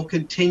now, that we'll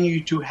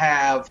continue to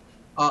have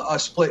a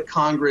split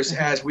Congress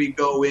as we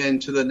go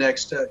into the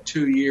next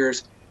 2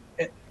 years.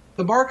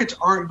 The markets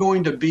aren't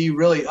going to be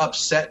really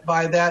upset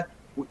by that.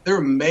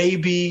 There may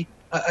be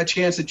a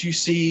chance that you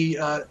see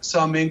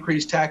some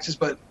increased taxes,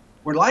 but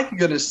we're likely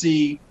going to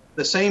see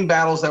the same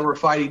battles that we're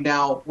fighting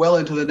now well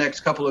into the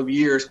next couple of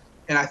years.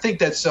 And I think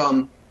that's, I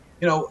don't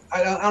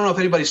know if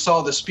anybody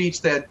saw the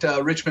speech that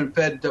Richmond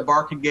Fed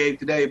Barkin gave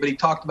today, but he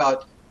talked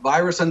about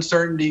virus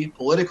uncertainty,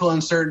 political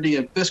uncertainty,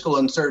 and fiscal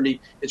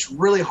uncertainty. It's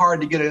really hard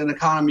to get an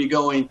economy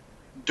going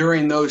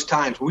during those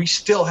times. We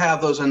still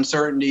have those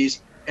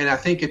uncertainties. And I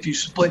think if you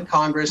split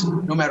Congress,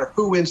 no matter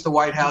who wins the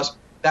White House,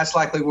 that's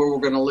likely where we're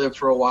going to live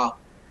for a while.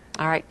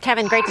 All right.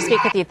 Kevin, great to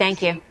speak with you.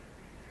 Thank you.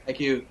 Thank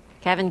you.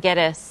 Kevin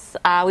Geddes.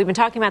 We've been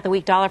talking about the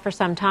weak dollar for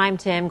some time,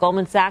 Tim.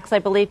 Goldman Sachs, I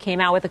believe, came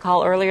out with a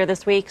call earlier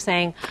this week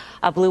saying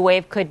a blue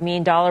wave could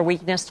mean dollar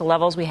weakness to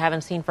levels we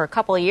haven't seen for a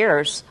couple of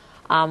years.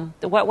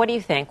 What do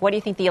you think? What do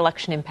you think the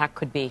election impact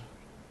could be?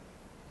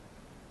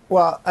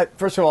 Well,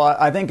 first of all,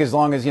 I think as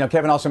long as,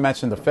 Kevin also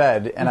mentioned the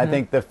Fed, and I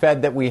think the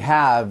Fed that we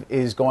have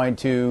is going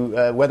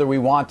to, whether we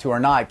want to or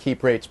not,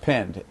 keep rates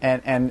pinned.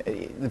 And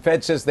the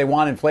Fed says they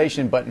want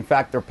inflation, but in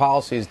fact their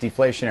policy is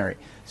deflationary.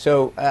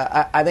 So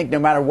I think no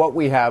matter what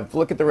we have,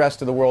 look at the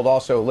rest of the world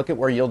also. Look at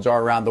where yields are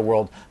around the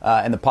world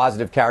and the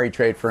positive carry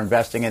trade for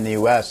investing in the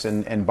U.S.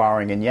 and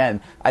borrowing in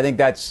yen. I think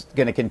that's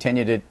going to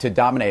continue to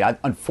dominate.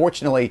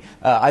 Unfortunately,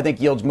 I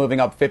think yields moving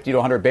up 50 to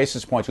 100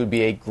 basis points would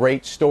be a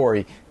great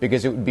story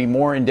because it would be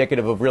more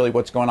indicative of really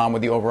what's going on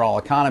with the overall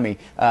economy.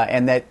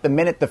 And that the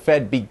minute the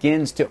Fed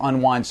begins to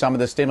unwind some of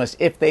the stimulus,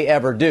 if they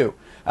ever do,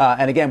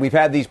 and again, we've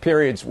had these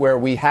periods where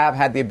we have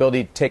had the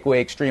ability to take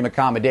away extreme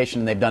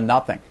accommodation and they've done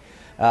nothing.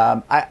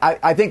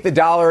 I think the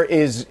dollar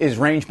is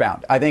range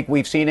bound. I think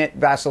we've seen it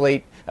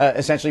vacillate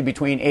essentially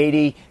between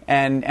 80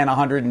 and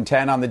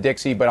 110 on the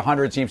Dixie, but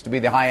 100 seems to be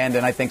the high end,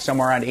 and I think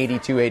somewhere around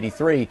 82,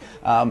 83.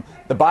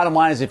 The bottom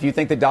line is if you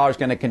think the dollar is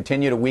going to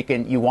continue to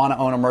weaken, you want to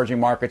own emerging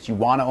markets, you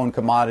want to own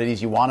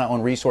commodities, you want to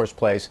own resource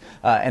plays.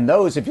 And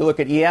those, if you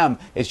look at EM,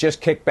 it's just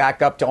kicked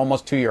back up to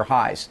almost 2-year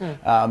highs.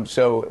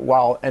 So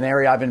while an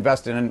area I've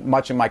invested in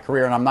much in my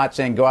career, and I'm not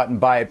saying go out and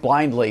buy it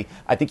blindly,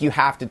 I think you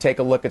have to take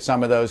a look at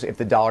some of those if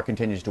the dollar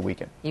continues to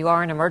weaken. You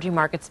are an emerging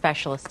market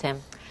specialist, Tim.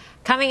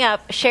 Coming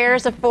up,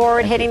 shares of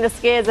Ford hitting the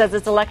skids as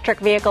its electric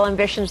vehicle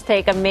ambitions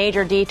take a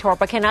major detour.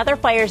 But can other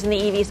players in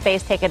the EV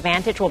space take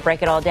advantage? We'll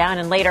break it all down.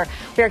 And later,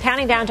 we are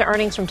counting down to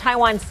earnings from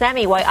Taiwan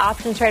Semi, why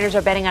option traders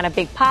are betting on a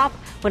big pop.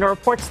 When it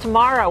reports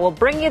tomorrow, we'll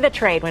bring you the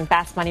trade when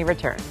Fast Money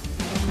returns.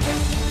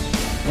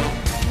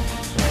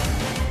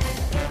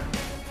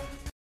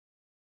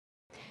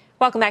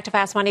 Welcome back to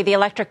Fast Money. The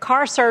electric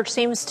car surge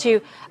seems to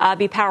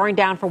be powering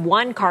down for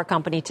one car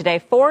company today.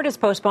 Ford is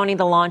postponing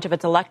the launch of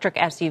its electric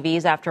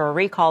SUVs after a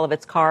recall of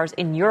its cars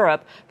in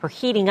Europe for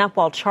heating up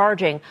while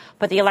charging.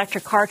 But the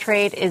electric car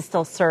trade is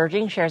still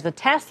surging. Shares of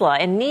Tesla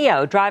and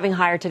NIO driving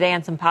higher today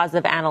on some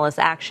positive analyst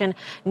action.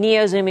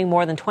 NIO zooming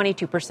more than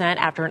 22%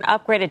 after an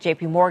upgrade at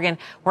JP Morgan,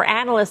 where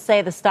analysts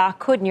say the stock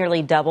could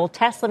nearly double.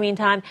 Tesla,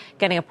 meantime,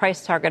 getting a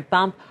price target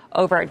bump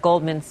over at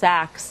Goldman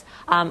Sachs.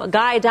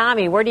 Guy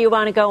Adami, where do you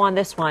want to go on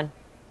this one?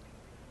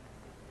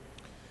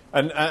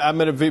 And I'm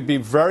going to be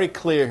very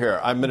clear here.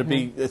 I'm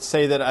going to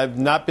say that I've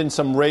not been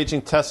some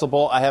raging Tesla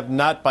bull. I have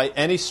not by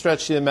any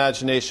stretch of the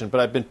imagination,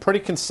 but I've been pretty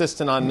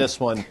consistent on this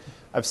one.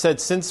 I've said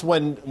since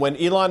when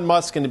Elon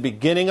Musk in the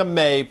beginning of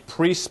May,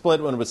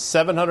 pre-split, when it was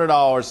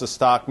 $700 a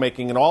stock,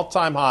 making an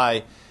all-time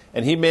high,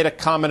 and he made a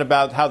comment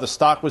about how the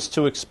stock was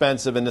too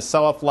expensive and the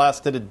sell-off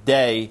lasted a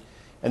day,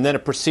 and then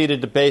it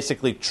proceeded to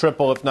basically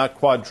triple, if not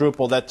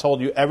quadruple. That told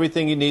you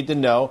everything you need to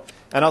know.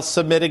 And I'll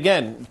submit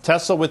again,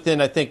 Tesla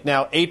within, I think,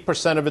 now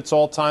 8% of its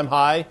all-time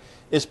high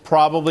is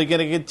probably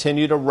going to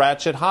continue to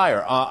ratchet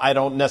higher. I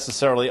don't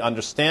necessarily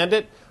understand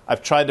it.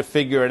 I've tried to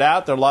figure it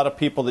out. There are a lot of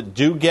people that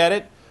do get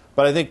it.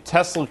 But I think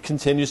Tesla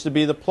continues to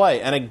be the play.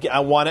 And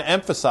I want to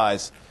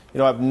emphasize,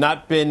 I've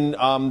not been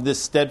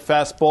this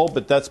steadfast bull,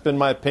 but that's been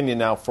my opinion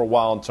now for a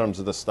while in terms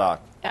of the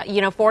stock.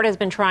 Ford has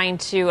been trying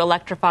to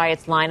electrify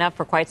its lineup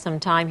for quite some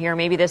time here.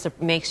 Maybe this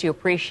makes you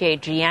appreciate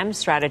GM's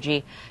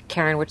strategy,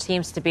 Karen, which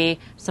seems to be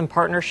some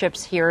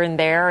partnerships here and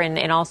there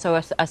and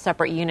also a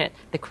separate unit,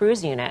 the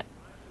Cruise unit.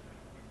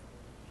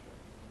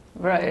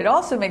 Right. It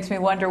also makes me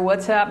wonder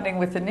what's happening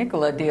with the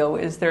Nikola deal.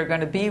 Is there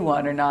going to be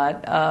one or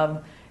not?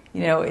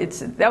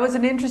 That was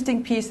an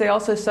interesting piece. They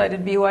also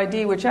cited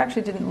BYD, which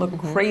actually didn't look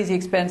crazy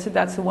expensive.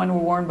 That's the one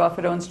where Warren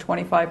Buffett owns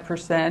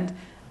 25%.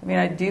 I mean,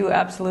 I do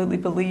absolutely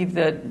believe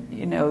that,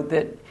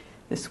 that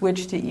the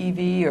switch to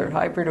EV or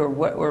hybrid or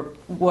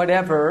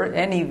whatever,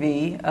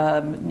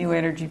 NEV, new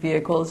energy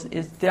vehicles,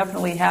 is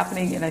definitely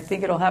happening, and I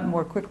think it'll happen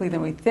more quickly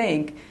than we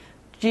think.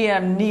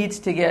 GM needs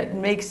to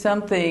make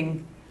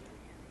something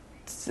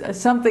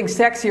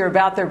sexier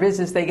about their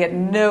business. They get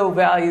no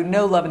value,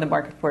 no love in the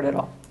market for it at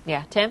all.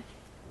 Yeah. Tim?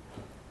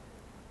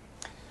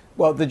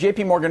 Well, the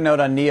JP Morgan note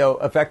on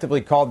NIO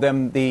effectively called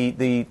them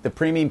the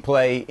premium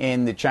play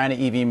in the China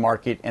EV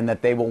market and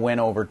that they will win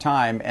over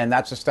time. And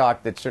that's a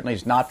stock that certainly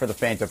is not for the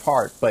faint of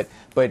heart. But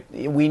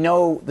we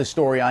know the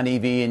story on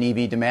EV and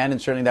EV demand,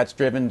 and certainly that's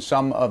driven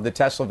some of the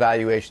Tesla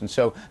valuation.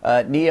 So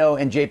NIO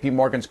and JP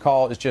Morgan's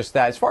call is just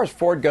that. As far as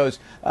Ford goes,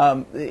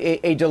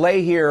 a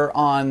delay here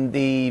on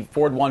the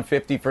Ford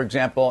 150, for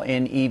example,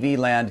 in EV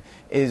land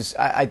is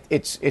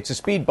it's a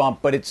speed bump,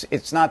 but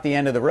it's not the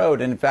end of the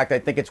road. And in fact, I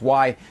think it's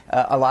why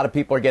a lot of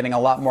people are getting a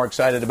lot more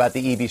excited about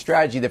the EV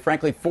strategy. That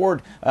frankly,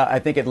 Ford, I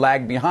think it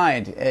lagged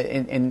behind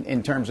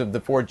in terms of the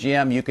Ford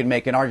GM. You can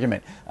make an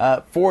argument.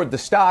 Ford the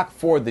stock,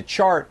 Ford the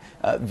chart,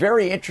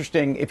 very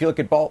interesting if you look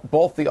at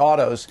both the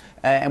autos.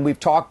 And we've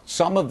talked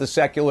some of the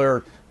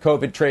secular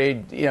COVID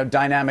trade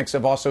dynamics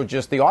of also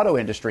just the auto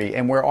industry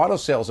and where auto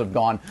sales have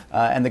gone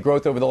and the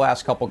growth over the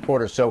last couple of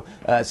quarters. So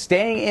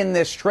staying in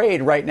this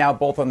trade right now,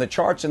 both on the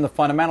charts and the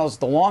fundamentals,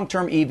 the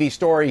long-term EV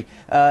story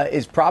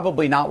is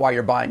probably not why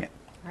you're buying it.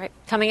 All right.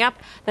 Coming up,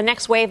 the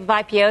next wave of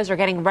IPOs are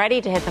getting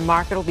ready to hit the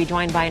market. We'll be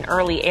joined by an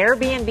early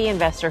Airbnb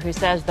investor who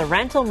says the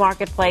rental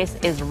marketplace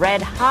is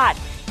red hot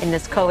in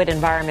this COVID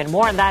environment.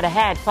 More on that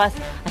ahead. Plus,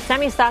 a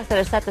semi-stock that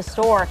is set to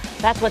soar.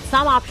 That's what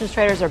some options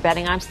traders are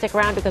betting on. Stick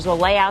around because we'll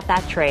lay out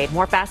that trade.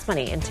 More Fast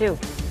Money in 2.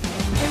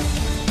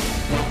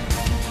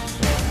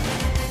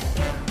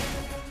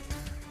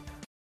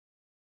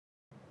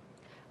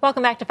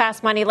 Welcome back to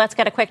Fast Money. Let's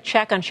get a quick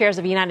check on shares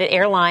of United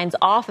Airlines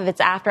off of its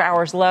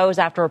after-hours lows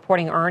after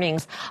reporting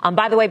earnings.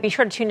 By the way, be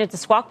sure to tune into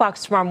Squawk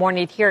Box tomorrow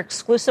morning to hear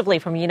exclusively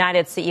from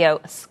United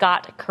CEO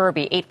Scott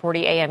Kirby,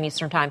 8:40 a.m.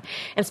 Eastern Time.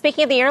 And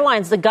speaking of the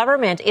airlines, the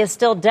government is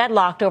still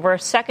deadlocked over a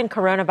second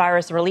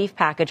coronavirus relief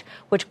package,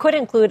 which could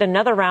include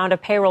another round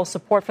of payroll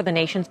support for the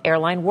nation's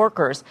airline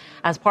workers.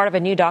 As part of a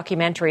new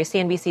documentary,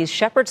 CNBC's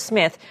Shepard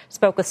Smith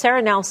spoke with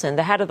Sarah Nelson,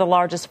 the head of the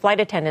largest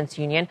flight attendants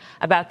union,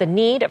 about the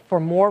need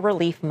for more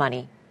relief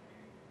money.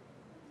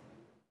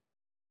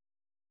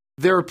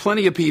 there are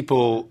plenty of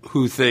people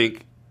who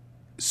think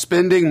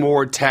spending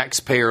more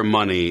taxpayer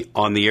money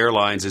on the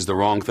airlines is the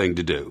wrong thing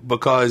to do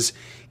because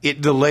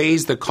it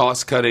delays the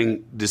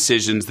cost-cutting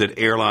decisions that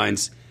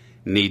airlines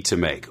need to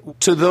make.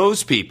 To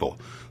those people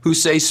who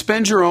say,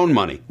 spend your own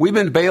money, we've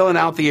been bailing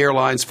out the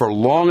airlines for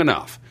long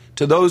enough.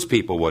 To those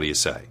people, what do you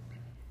say?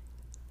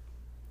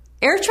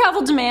 Air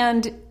travel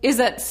demand is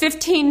at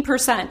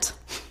 15%.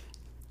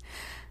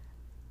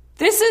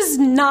 This is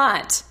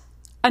not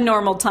a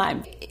normal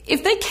time.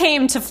 If they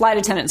came to flight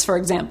attendants, for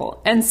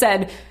example, and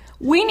said,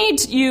 we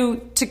need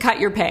you to cut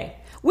your pay,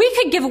 we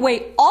could give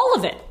away all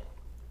of it,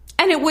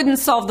 and it wouldn't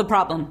solve the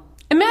problem.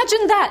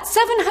 Imagine that.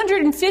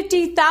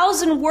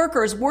 750,000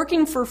 workers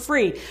working for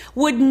free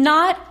would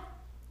not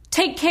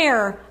take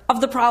care of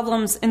the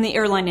problems in the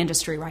airline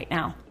industry right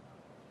now.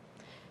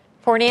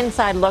 For an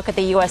inside look at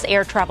the U.S.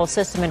 air travel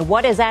system and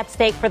what is at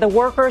stake for the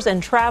workers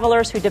and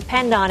travelers who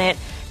depend on it,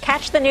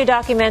 catch the new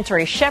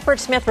documentary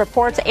Shepard Smith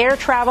Reports Air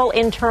Travel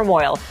in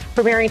Turmoil,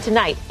 premiering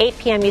tonight, 8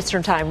 p.m.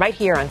 Eastern Time, right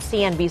here on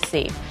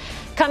CNBC.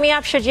 Coming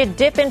up, should you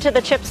dip into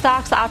the chip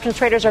stocks? Options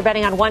traders are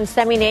betting on one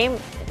semi-name,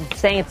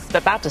 saying it's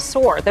about to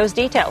soar. Those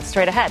details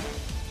straight ahead.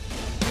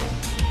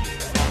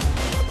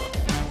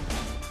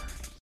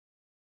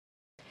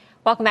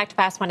 Welcome back to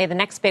Fast Money. The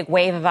next big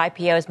wave of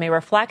IPOs may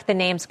reflect the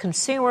names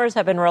consumers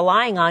have been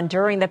relying on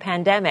during the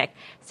pandemic.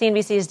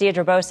 CNBC's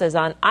Deirdre Bosa is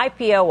on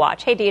IPO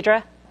Watch. Hey,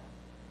 Deirdre.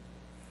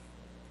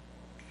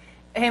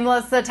 Hey,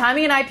 Melissa.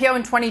 Timing an IPO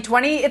in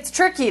 2020, it's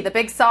tricky. The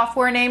big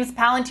software names,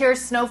 Palantir,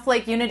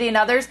 Snowflake, Unity, and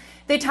others,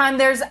 they timed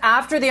theirs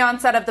after the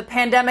onset of the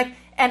pandemic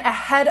and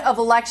ahead of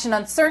election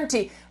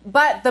uncertainty.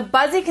 But the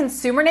buzzy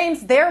consumer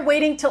names, they're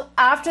waiting till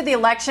after the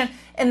election,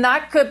 and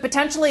that could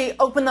potentially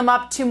open them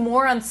up to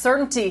more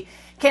uncertainty.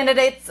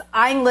 Candidates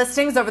eyeing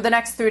listings over the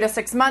next 3 to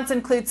 6 months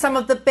include some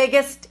of the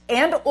biggest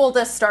and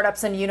oldest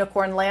startups in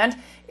unicorn land.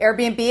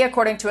 Airbnb,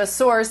 according to a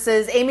source,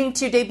 is aiming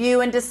to debut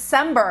in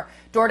December.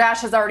 DoorDash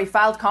has already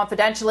filed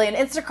confidentially, and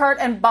Instacart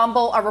and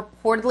Bumble are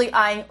reportedly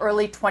eyeing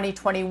early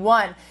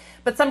 2021.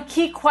 But some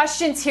key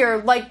questions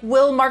here, like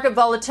will market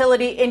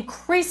volatility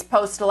increase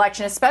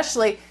post-election,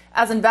 especially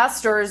as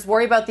investors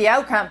worry about the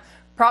outcome?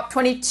 Prop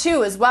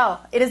 22 as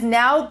well. It is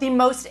now the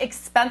most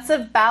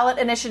expensive ballot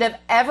initiative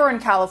ever in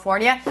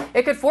California.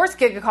 It could force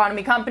gig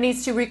economy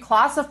companies to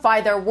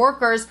reclassify their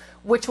workers,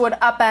 which would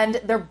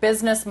upend their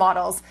business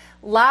models.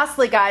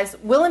 Lastly, guys,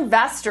 will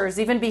investors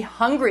even be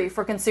hungry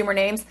for consumer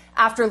names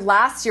after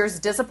last year's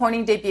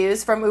disappointing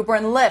debuts from Uber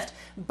and Lyft?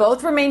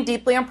 Both remain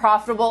deeply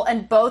unprofitable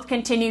and both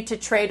continue to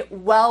trade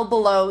well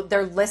below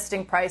their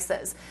listing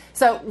prices.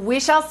 So we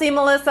shall see,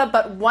 Melissa,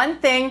 but one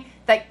thing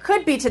that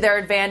could be to their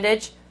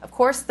advantage, of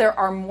course, there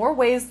are more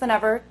ways than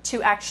ever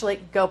to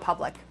actually go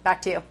public.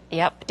 Back to you.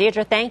 Yep.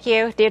 Deirdre, thank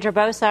you. Deirdre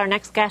Bosa, our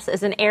next guest,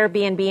 is an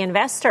Airbnb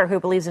investor who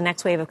believes the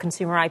next wave of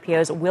consumer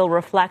IPOs will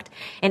reflect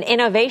an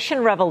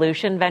innovation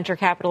revolution. Venture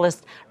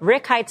capitalist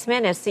Rick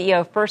Heitzman is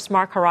CEO of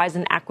Firstmark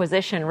Horizon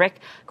Acquisition.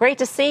 Rick, great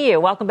to see you.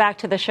 Welcome back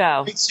to the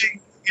show. Great to see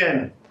you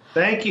again.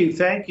 Thank you.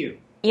 Thank you.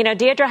 You know,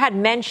 Deirdre had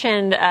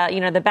mentioned,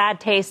 the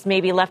bad taste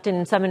maybe left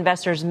in some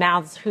investors'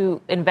 mouths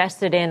who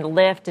invested in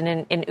Lyft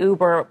and in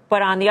Uber.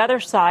 But on the other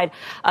side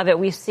of it,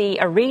 we see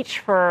a reach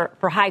for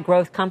high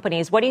growth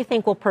companies. What do you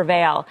think will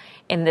prevail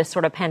in this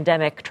sort of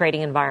pandemic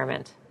trading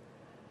environment?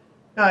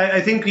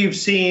 I think you've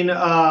seen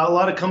a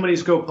lot of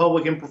companies go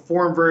public and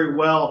perform very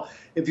well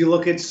if you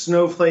look at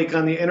Snowflake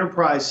on the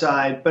enterprise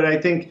side. But I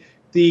think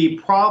the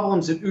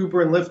problems that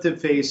Uber and Lyft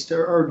have faced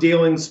are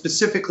dealing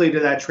specifically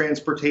to that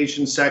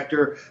transportation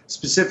sector,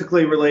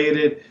 specifically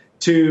related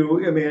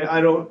to,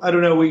 I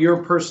don't know what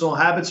your personal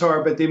habits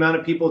are, but the amount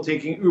of people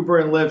taking Uber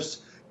and Lyft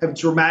have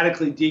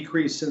dramatically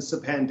decreased since the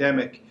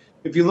pandemic.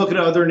 If you look at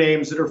other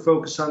names that are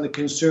focused on the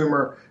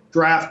consumer,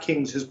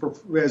 DraftKings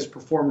has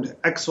performed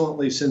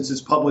excellently since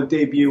its public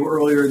debut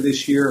earlier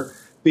this year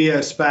via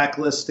SPAC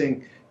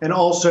listing. And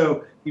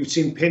also, you've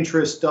seen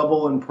Pinterest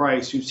double in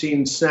price. You've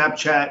seen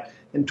Snapchat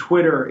and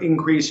Twitter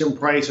increase in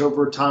price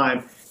over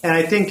time. And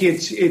I think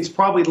it's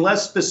probably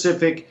less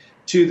specific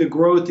to the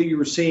growth that you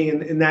were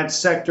seeing in that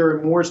sector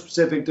and more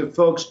specific to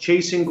folks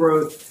chasing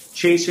growth,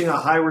 chasing a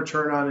high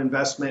return on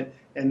investment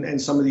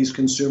and some of these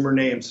consumer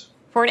names.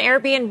 For an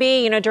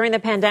Airbnb, during the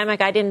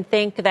pandemic, I didn't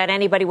think that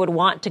anybody would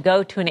want to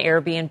go to an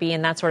Airbnb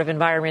in that sort of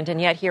environment.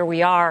 And yet here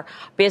we are.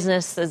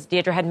 Business, as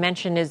Deirdre had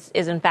mentioned, is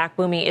in fact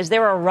booming. Is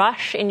there a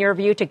rush, in your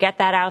view, to get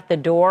that out the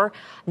door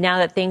now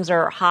that things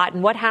are hot?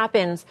 And what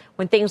happens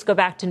when things go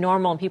back to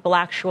normal and people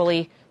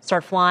actually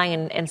start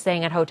flying and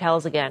staying at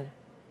hotels again?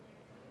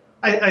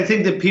 I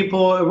think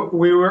that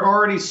we were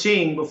already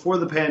seeing before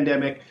the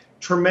pandemic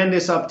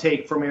tremendous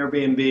uptake from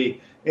Airbnb.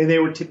 And they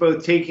were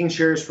both taking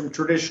shares from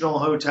traditional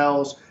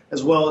hotels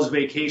as well as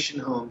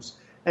vacation homes.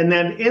 And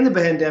then in the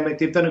pandemic,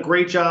 they've done a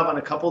great job on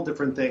a couple of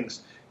different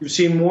things. You've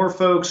seen more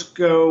folks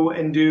go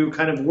and do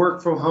kind of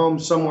work from home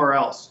somewhere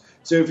else.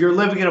 So if you're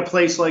living in a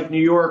place like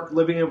New York,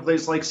 living in a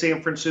place like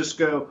San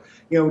Francisco,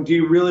 do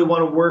you really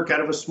want to work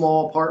out of a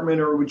small apartment,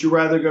 or would you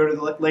rather go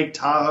to Lake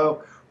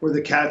Tahoe or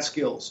the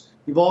Catskills?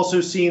 You've also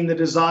seen the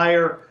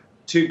desire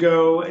to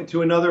go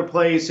to another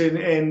place,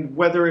 and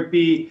whether it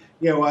be,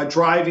 a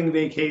driving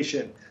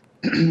vacation.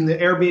 The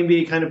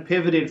Airbnb kind of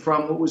pivoted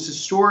from what was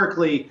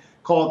historically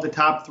called the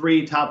top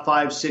 3, top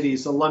 5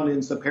 cities, the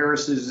Londons, the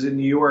Parises, and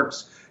New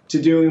Yorks,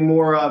 to doing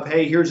more of,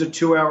 hey, here's a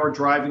 2-hour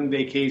driving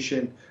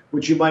vacation,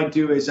 which you might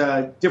do as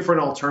a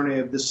different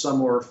alternative this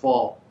summer or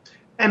fall,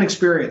 and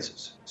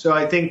experiences. So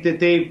I think that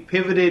they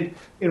pivoted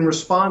in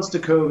response to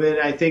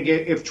COVID. I think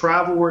if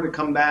travel were to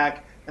come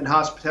back and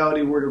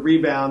hospitality were to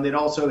rebound, they'd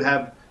also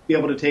be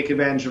able to take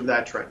advantage of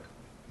that trend.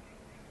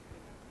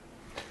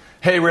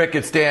 Hey, Rick,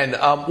 it's Dan.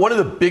 One of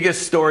the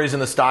biggest stories in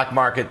the stock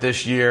market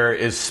this year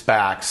is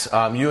SPACs.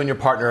 You and your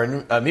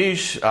partner,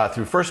 Amish,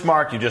 through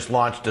Firstmark, you just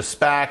launched a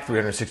SPAC,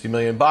 $360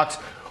 million.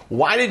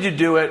 Why did you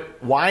do it?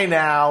 Why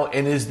now?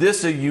 And is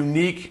this a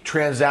unique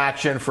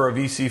transaction for a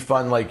VC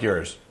fund like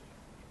yours?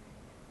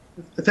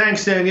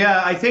 Thanks, Dan.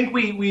 Yeah, I think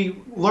we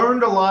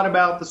learned a lot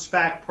about the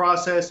SPAC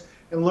process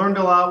and learned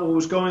a lot what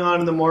was going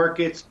on in the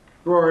markets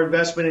through our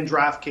investment in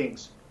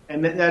DraftKings.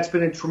 And that's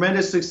been a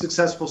tremendously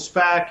successful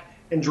SPAC.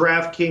 And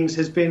DraftKings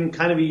has been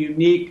kind of a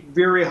unique,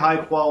 very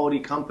high-quality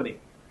company.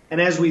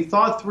 And as we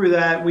thought through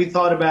that, we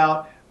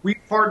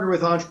partner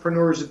with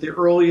entrepreneurs at the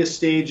earliest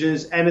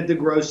stages and at the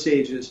growth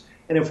stages.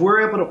 And if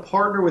we're able to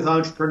partner with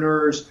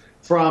entrepreneurs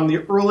from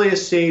the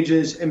earliest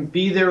stages and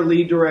be their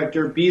lead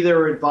director, be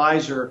their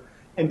advisor,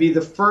 and be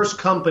the first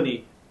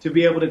company to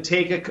be able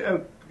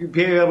to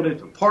be able to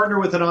partner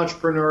with an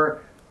entrepreneur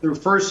through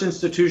first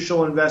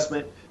institutional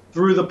investment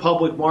through the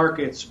public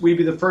markets, we'd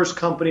be the first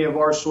company of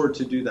our sort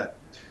to do that.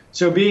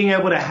 So being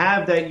able to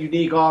have that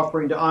unique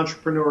offering to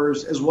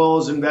entrepreneurs as well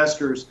as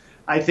investors,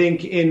 I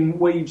think in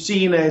what you've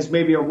seen as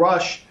maybe a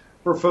rush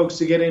for folks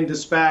to get into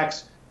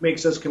SPACs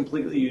makes us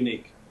completely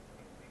unique.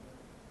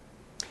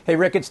 Hey,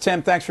 Rick, it's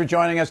Tim. Thanks for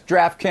joining us.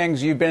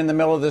 DraftKings, you've been in the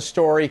middle of this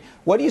story.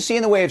 What do you see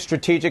in the way of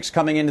strategics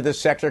coming into this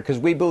sector? Because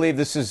we believe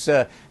this is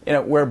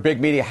where big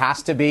media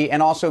has to be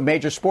and also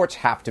major sports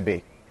have to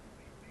be.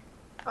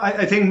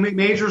 I think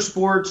major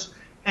sports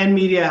and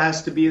media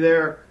has to be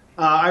there.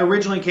 I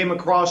originally came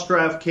across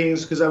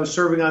DraftKings because I was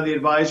serving on the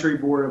advisory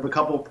board of a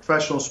couple of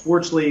professional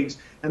sports leagues,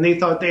 and they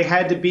thought they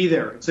had to be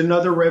there. It's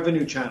another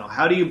revenue channel.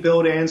 How do you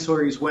build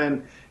ancillaries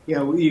when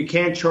you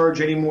can't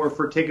charge anymore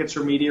for tickets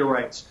or media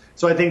rights?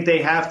 So I think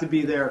they have to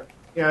be there.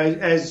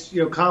 As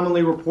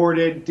commonly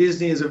reported,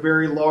 Disney is a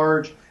very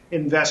large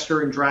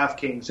investor in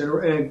DraftKings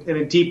and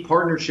a deep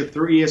partnership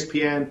through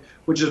ESPN,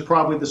 which is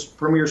probably the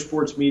premier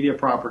sports media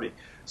property.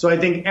 So I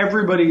think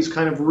everybody's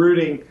kind of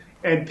rooting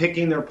and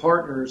picking their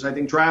partners. I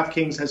think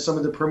DraftKings has some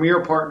of the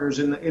premier partners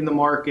in the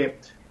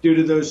market due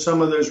to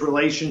some of those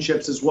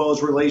relationships, as well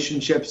as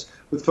relationships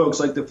with folks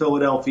like the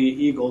Philadelphia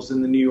Eagles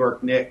and the New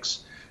York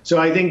Knicks. So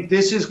I think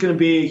this is going to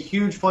be a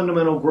huge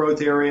fundamental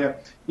growth area.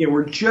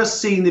 We're just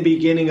seeing the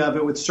beginning of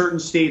it with certain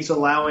states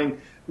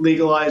allowing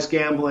legalized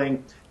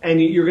gambling,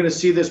 and you're going to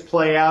see this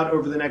play out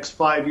over the next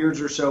 5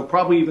 years or so,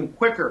 probably even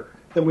quicker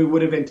than we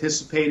would have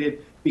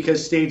anticipated,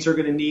 because states are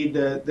going to need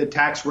the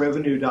tax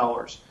revenue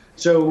dollars.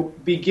 So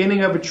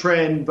beginning of a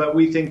trend, but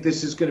we think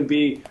this is going to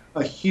be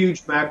a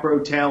huge macro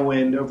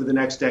tailwind over the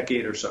next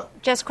decade or so.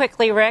 Just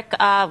quickly, Rick,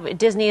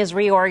 Disney is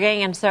reorging,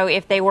 and so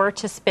if they were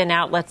to spin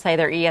out, let's say,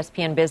 their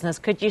ESPN business,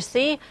 could you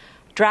see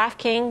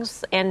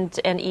DraftKings and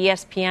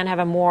ESPN have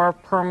a more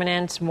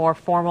permanent, more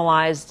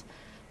formalized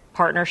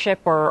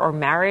partnership or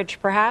marriage,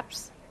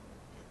 perhaps?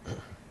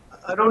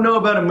 I don't know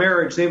about a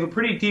marriage. They have a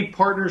pretty deep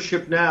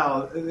partnership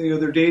now.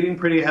 They're dating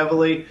pretty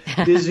heavily.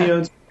 Disney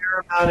owns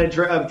amount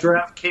of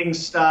DraftKings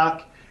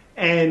stock,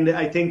 and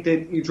I think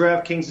that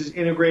DraftKings is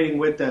integrating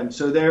with them.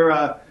 So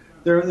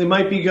they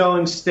might be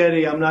going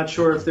steady. I'm not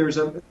sure if there's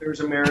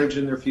a marriage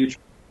in their future.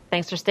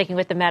 Thanks for sticking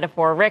with the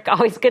metaphor, Rick.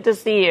 Always good to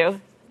see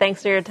you.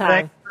 Thanks for your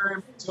time. Thanks very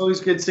much. It's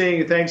always good seeing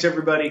you. Thanks,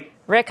 everybody.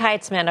 Rick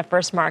Heitzman of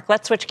Firstmark.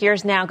 Let's switch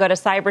gears now. Go to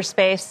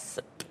cyberspace.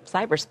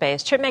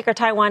 Chipmaker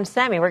Taiwan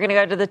Semi. We're going to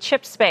go to the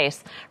chip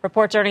space.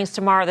 Reports earnings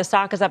tomorrow. The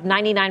stock is up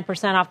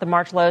 99% off the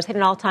March lows, hit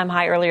an all-time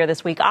high earlier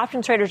this week.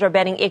 Options traders are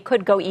betting it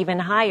could go even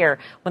higher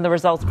when the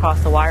results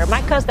cross the wire.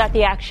 Mike Coe's got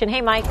the action.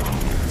 Hey, Mike.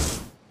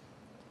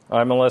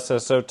 Hi, Melissa.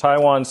 So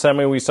Taiwan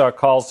Semi, we saw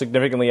calls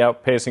significantly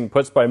outpacing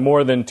puts by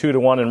more than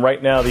 2-1. And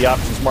right now, the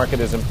options market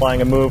is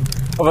implying a move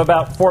of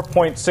about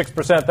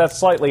 4.6%. That's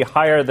slightly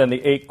higher than the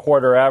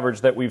 8-quarter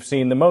average that we've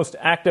seen. The most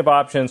active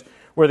options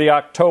were the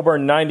October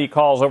 90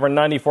 calls. Over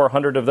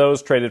 9,400 of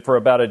those traded for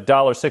about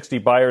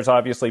 $1.60. Buyers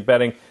obviously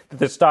betting that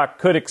the stock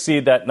could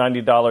exceed that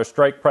 $90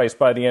 strike price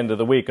by the end of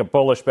the week, a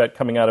bullish bet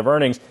coming out of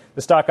earnings.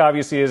 The stock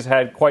obviously has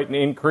had quite an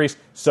increase.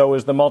 So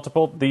is the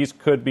multiple. These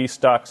could be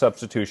stock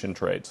substitution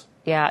trades.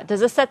 Yeah. Does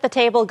this set the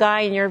table,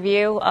 Guy, in your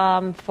view,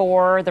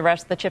 for the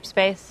rest of the chip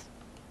space?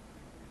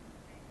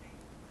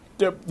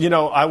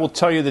 I will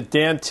tell you that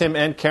Dan, Tim,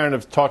 and Karen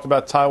have talked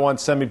about Taiwan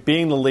Semi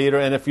being the leader.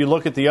 And if you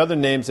look at the other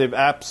names, they've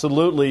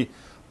absolutely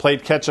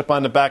played catch-up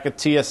on the back of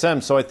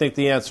TSM. So I think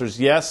the answer is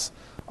yes.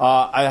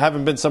 I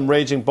haven't been some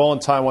raging bull in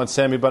Taiwan,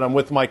 Sammy, but I'm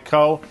with my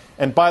co.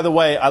 And by the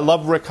way, I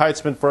love Rick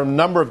Heitzman for a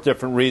number of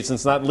different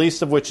reasons, not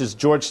least of which is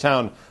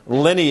Georgetown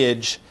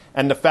lineage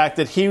and the fact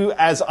that he,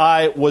 as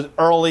I, was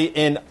early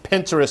in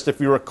Pinterest,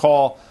 if you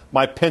recall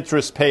my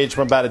Pinterest page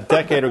from about a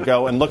decade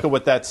ago, and look at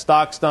what that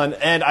stock's done.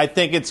 And I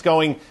think it's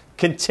going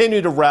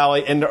continue to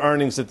rally into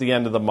earnings at the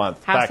end of the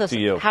month. Back to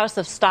you. House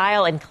of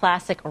Style and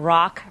classic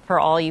rock for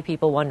all you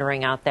people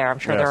wondering out there. I'm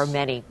sure there are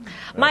many. Yes.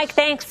 Mike,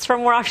 thanks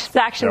from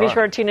Washington Action. Be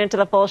sure to tune into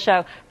the full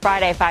show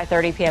Friday,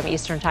 5:30 p.m.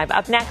 Eastern Time.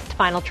 Up next,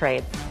 Final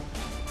Trade.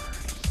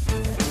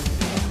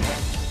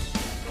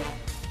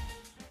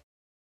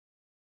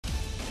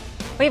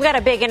 We've got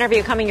a big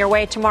interview coming your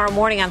way tomorrow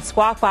morning on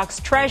Squawk Box.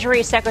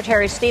 Treasury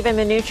Secretary Steven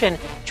Mnuchin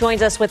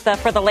joins us with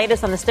for the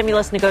latest on the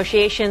stimulus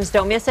negotiations.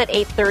 Don't miss it,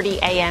 8:30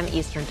 a.m.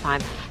 Eastern Time.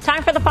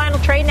 Time for the final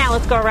trade now.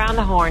 Let's go around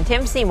the horn.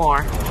 Tim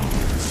Seymour.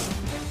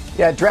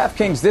 Yeah,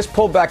 DraftKings, this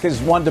pullback is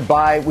one to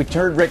buy. We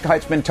heard Rick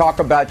Heitzman talk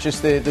about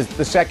just the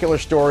secular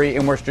story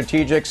and where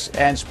strategics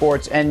and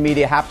sports and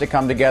media have to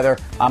come together.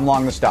 I'm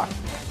long the stock.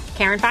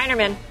 Karen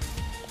Feinerman.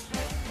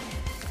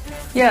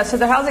 Yeah, so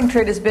the housing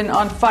trade has been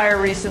on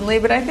fire recently,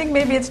 but I think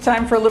maybe it's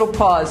time for a little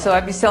pause. So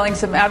I'd be selling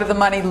some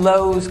out-of-the-money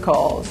Lowe's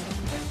calls.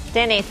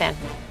 Dan Nathan.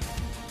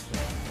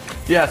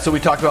 Yeah, so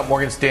we talked about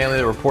Morgan Stanley,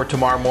 the report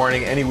tomorrow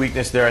morning. Any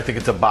weakness there, I think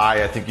it's a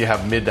buy. I think you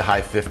have mid to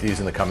high 50s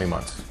in the coming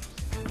months.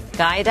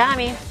 Guy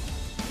Adami.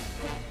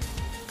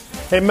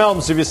 Hey,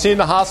 Melms, have you seen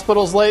the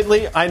hospitals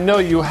lately? I know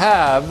you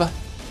have.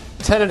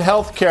 Tenet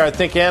Healthcare, I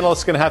think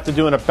analysts are going to have to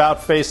do an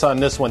about face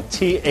on this one.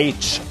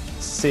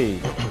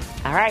 THC.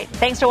 All right.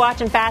 Thanks for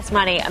watching Fast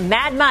Money.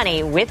 Mad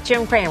Money with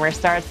Jim Cramer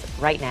starts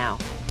right now.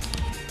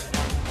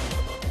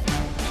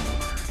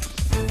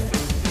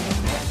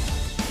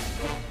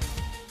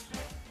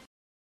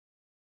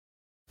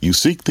 You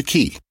seek the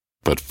key,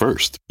 but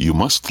first, you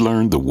must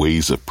learn the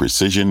ways of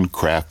precision,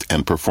 craft,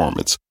 and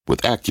performance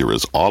with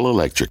Acura's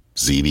all-electric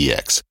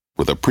ZDX.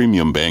 With a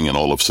premium Bang &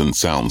 Olufsen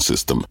sound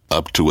system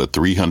up to a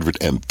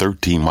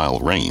 313-mile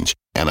range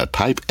and a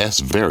Type S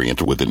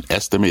variant with an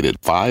estimated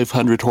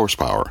 500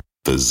 horsepower,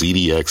 the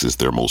ZDX is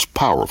their most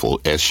powerful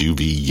SUV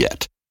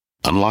yet.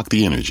 Unlock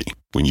the energy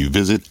when you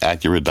visit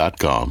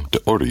Acura.com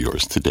to order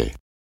yours today.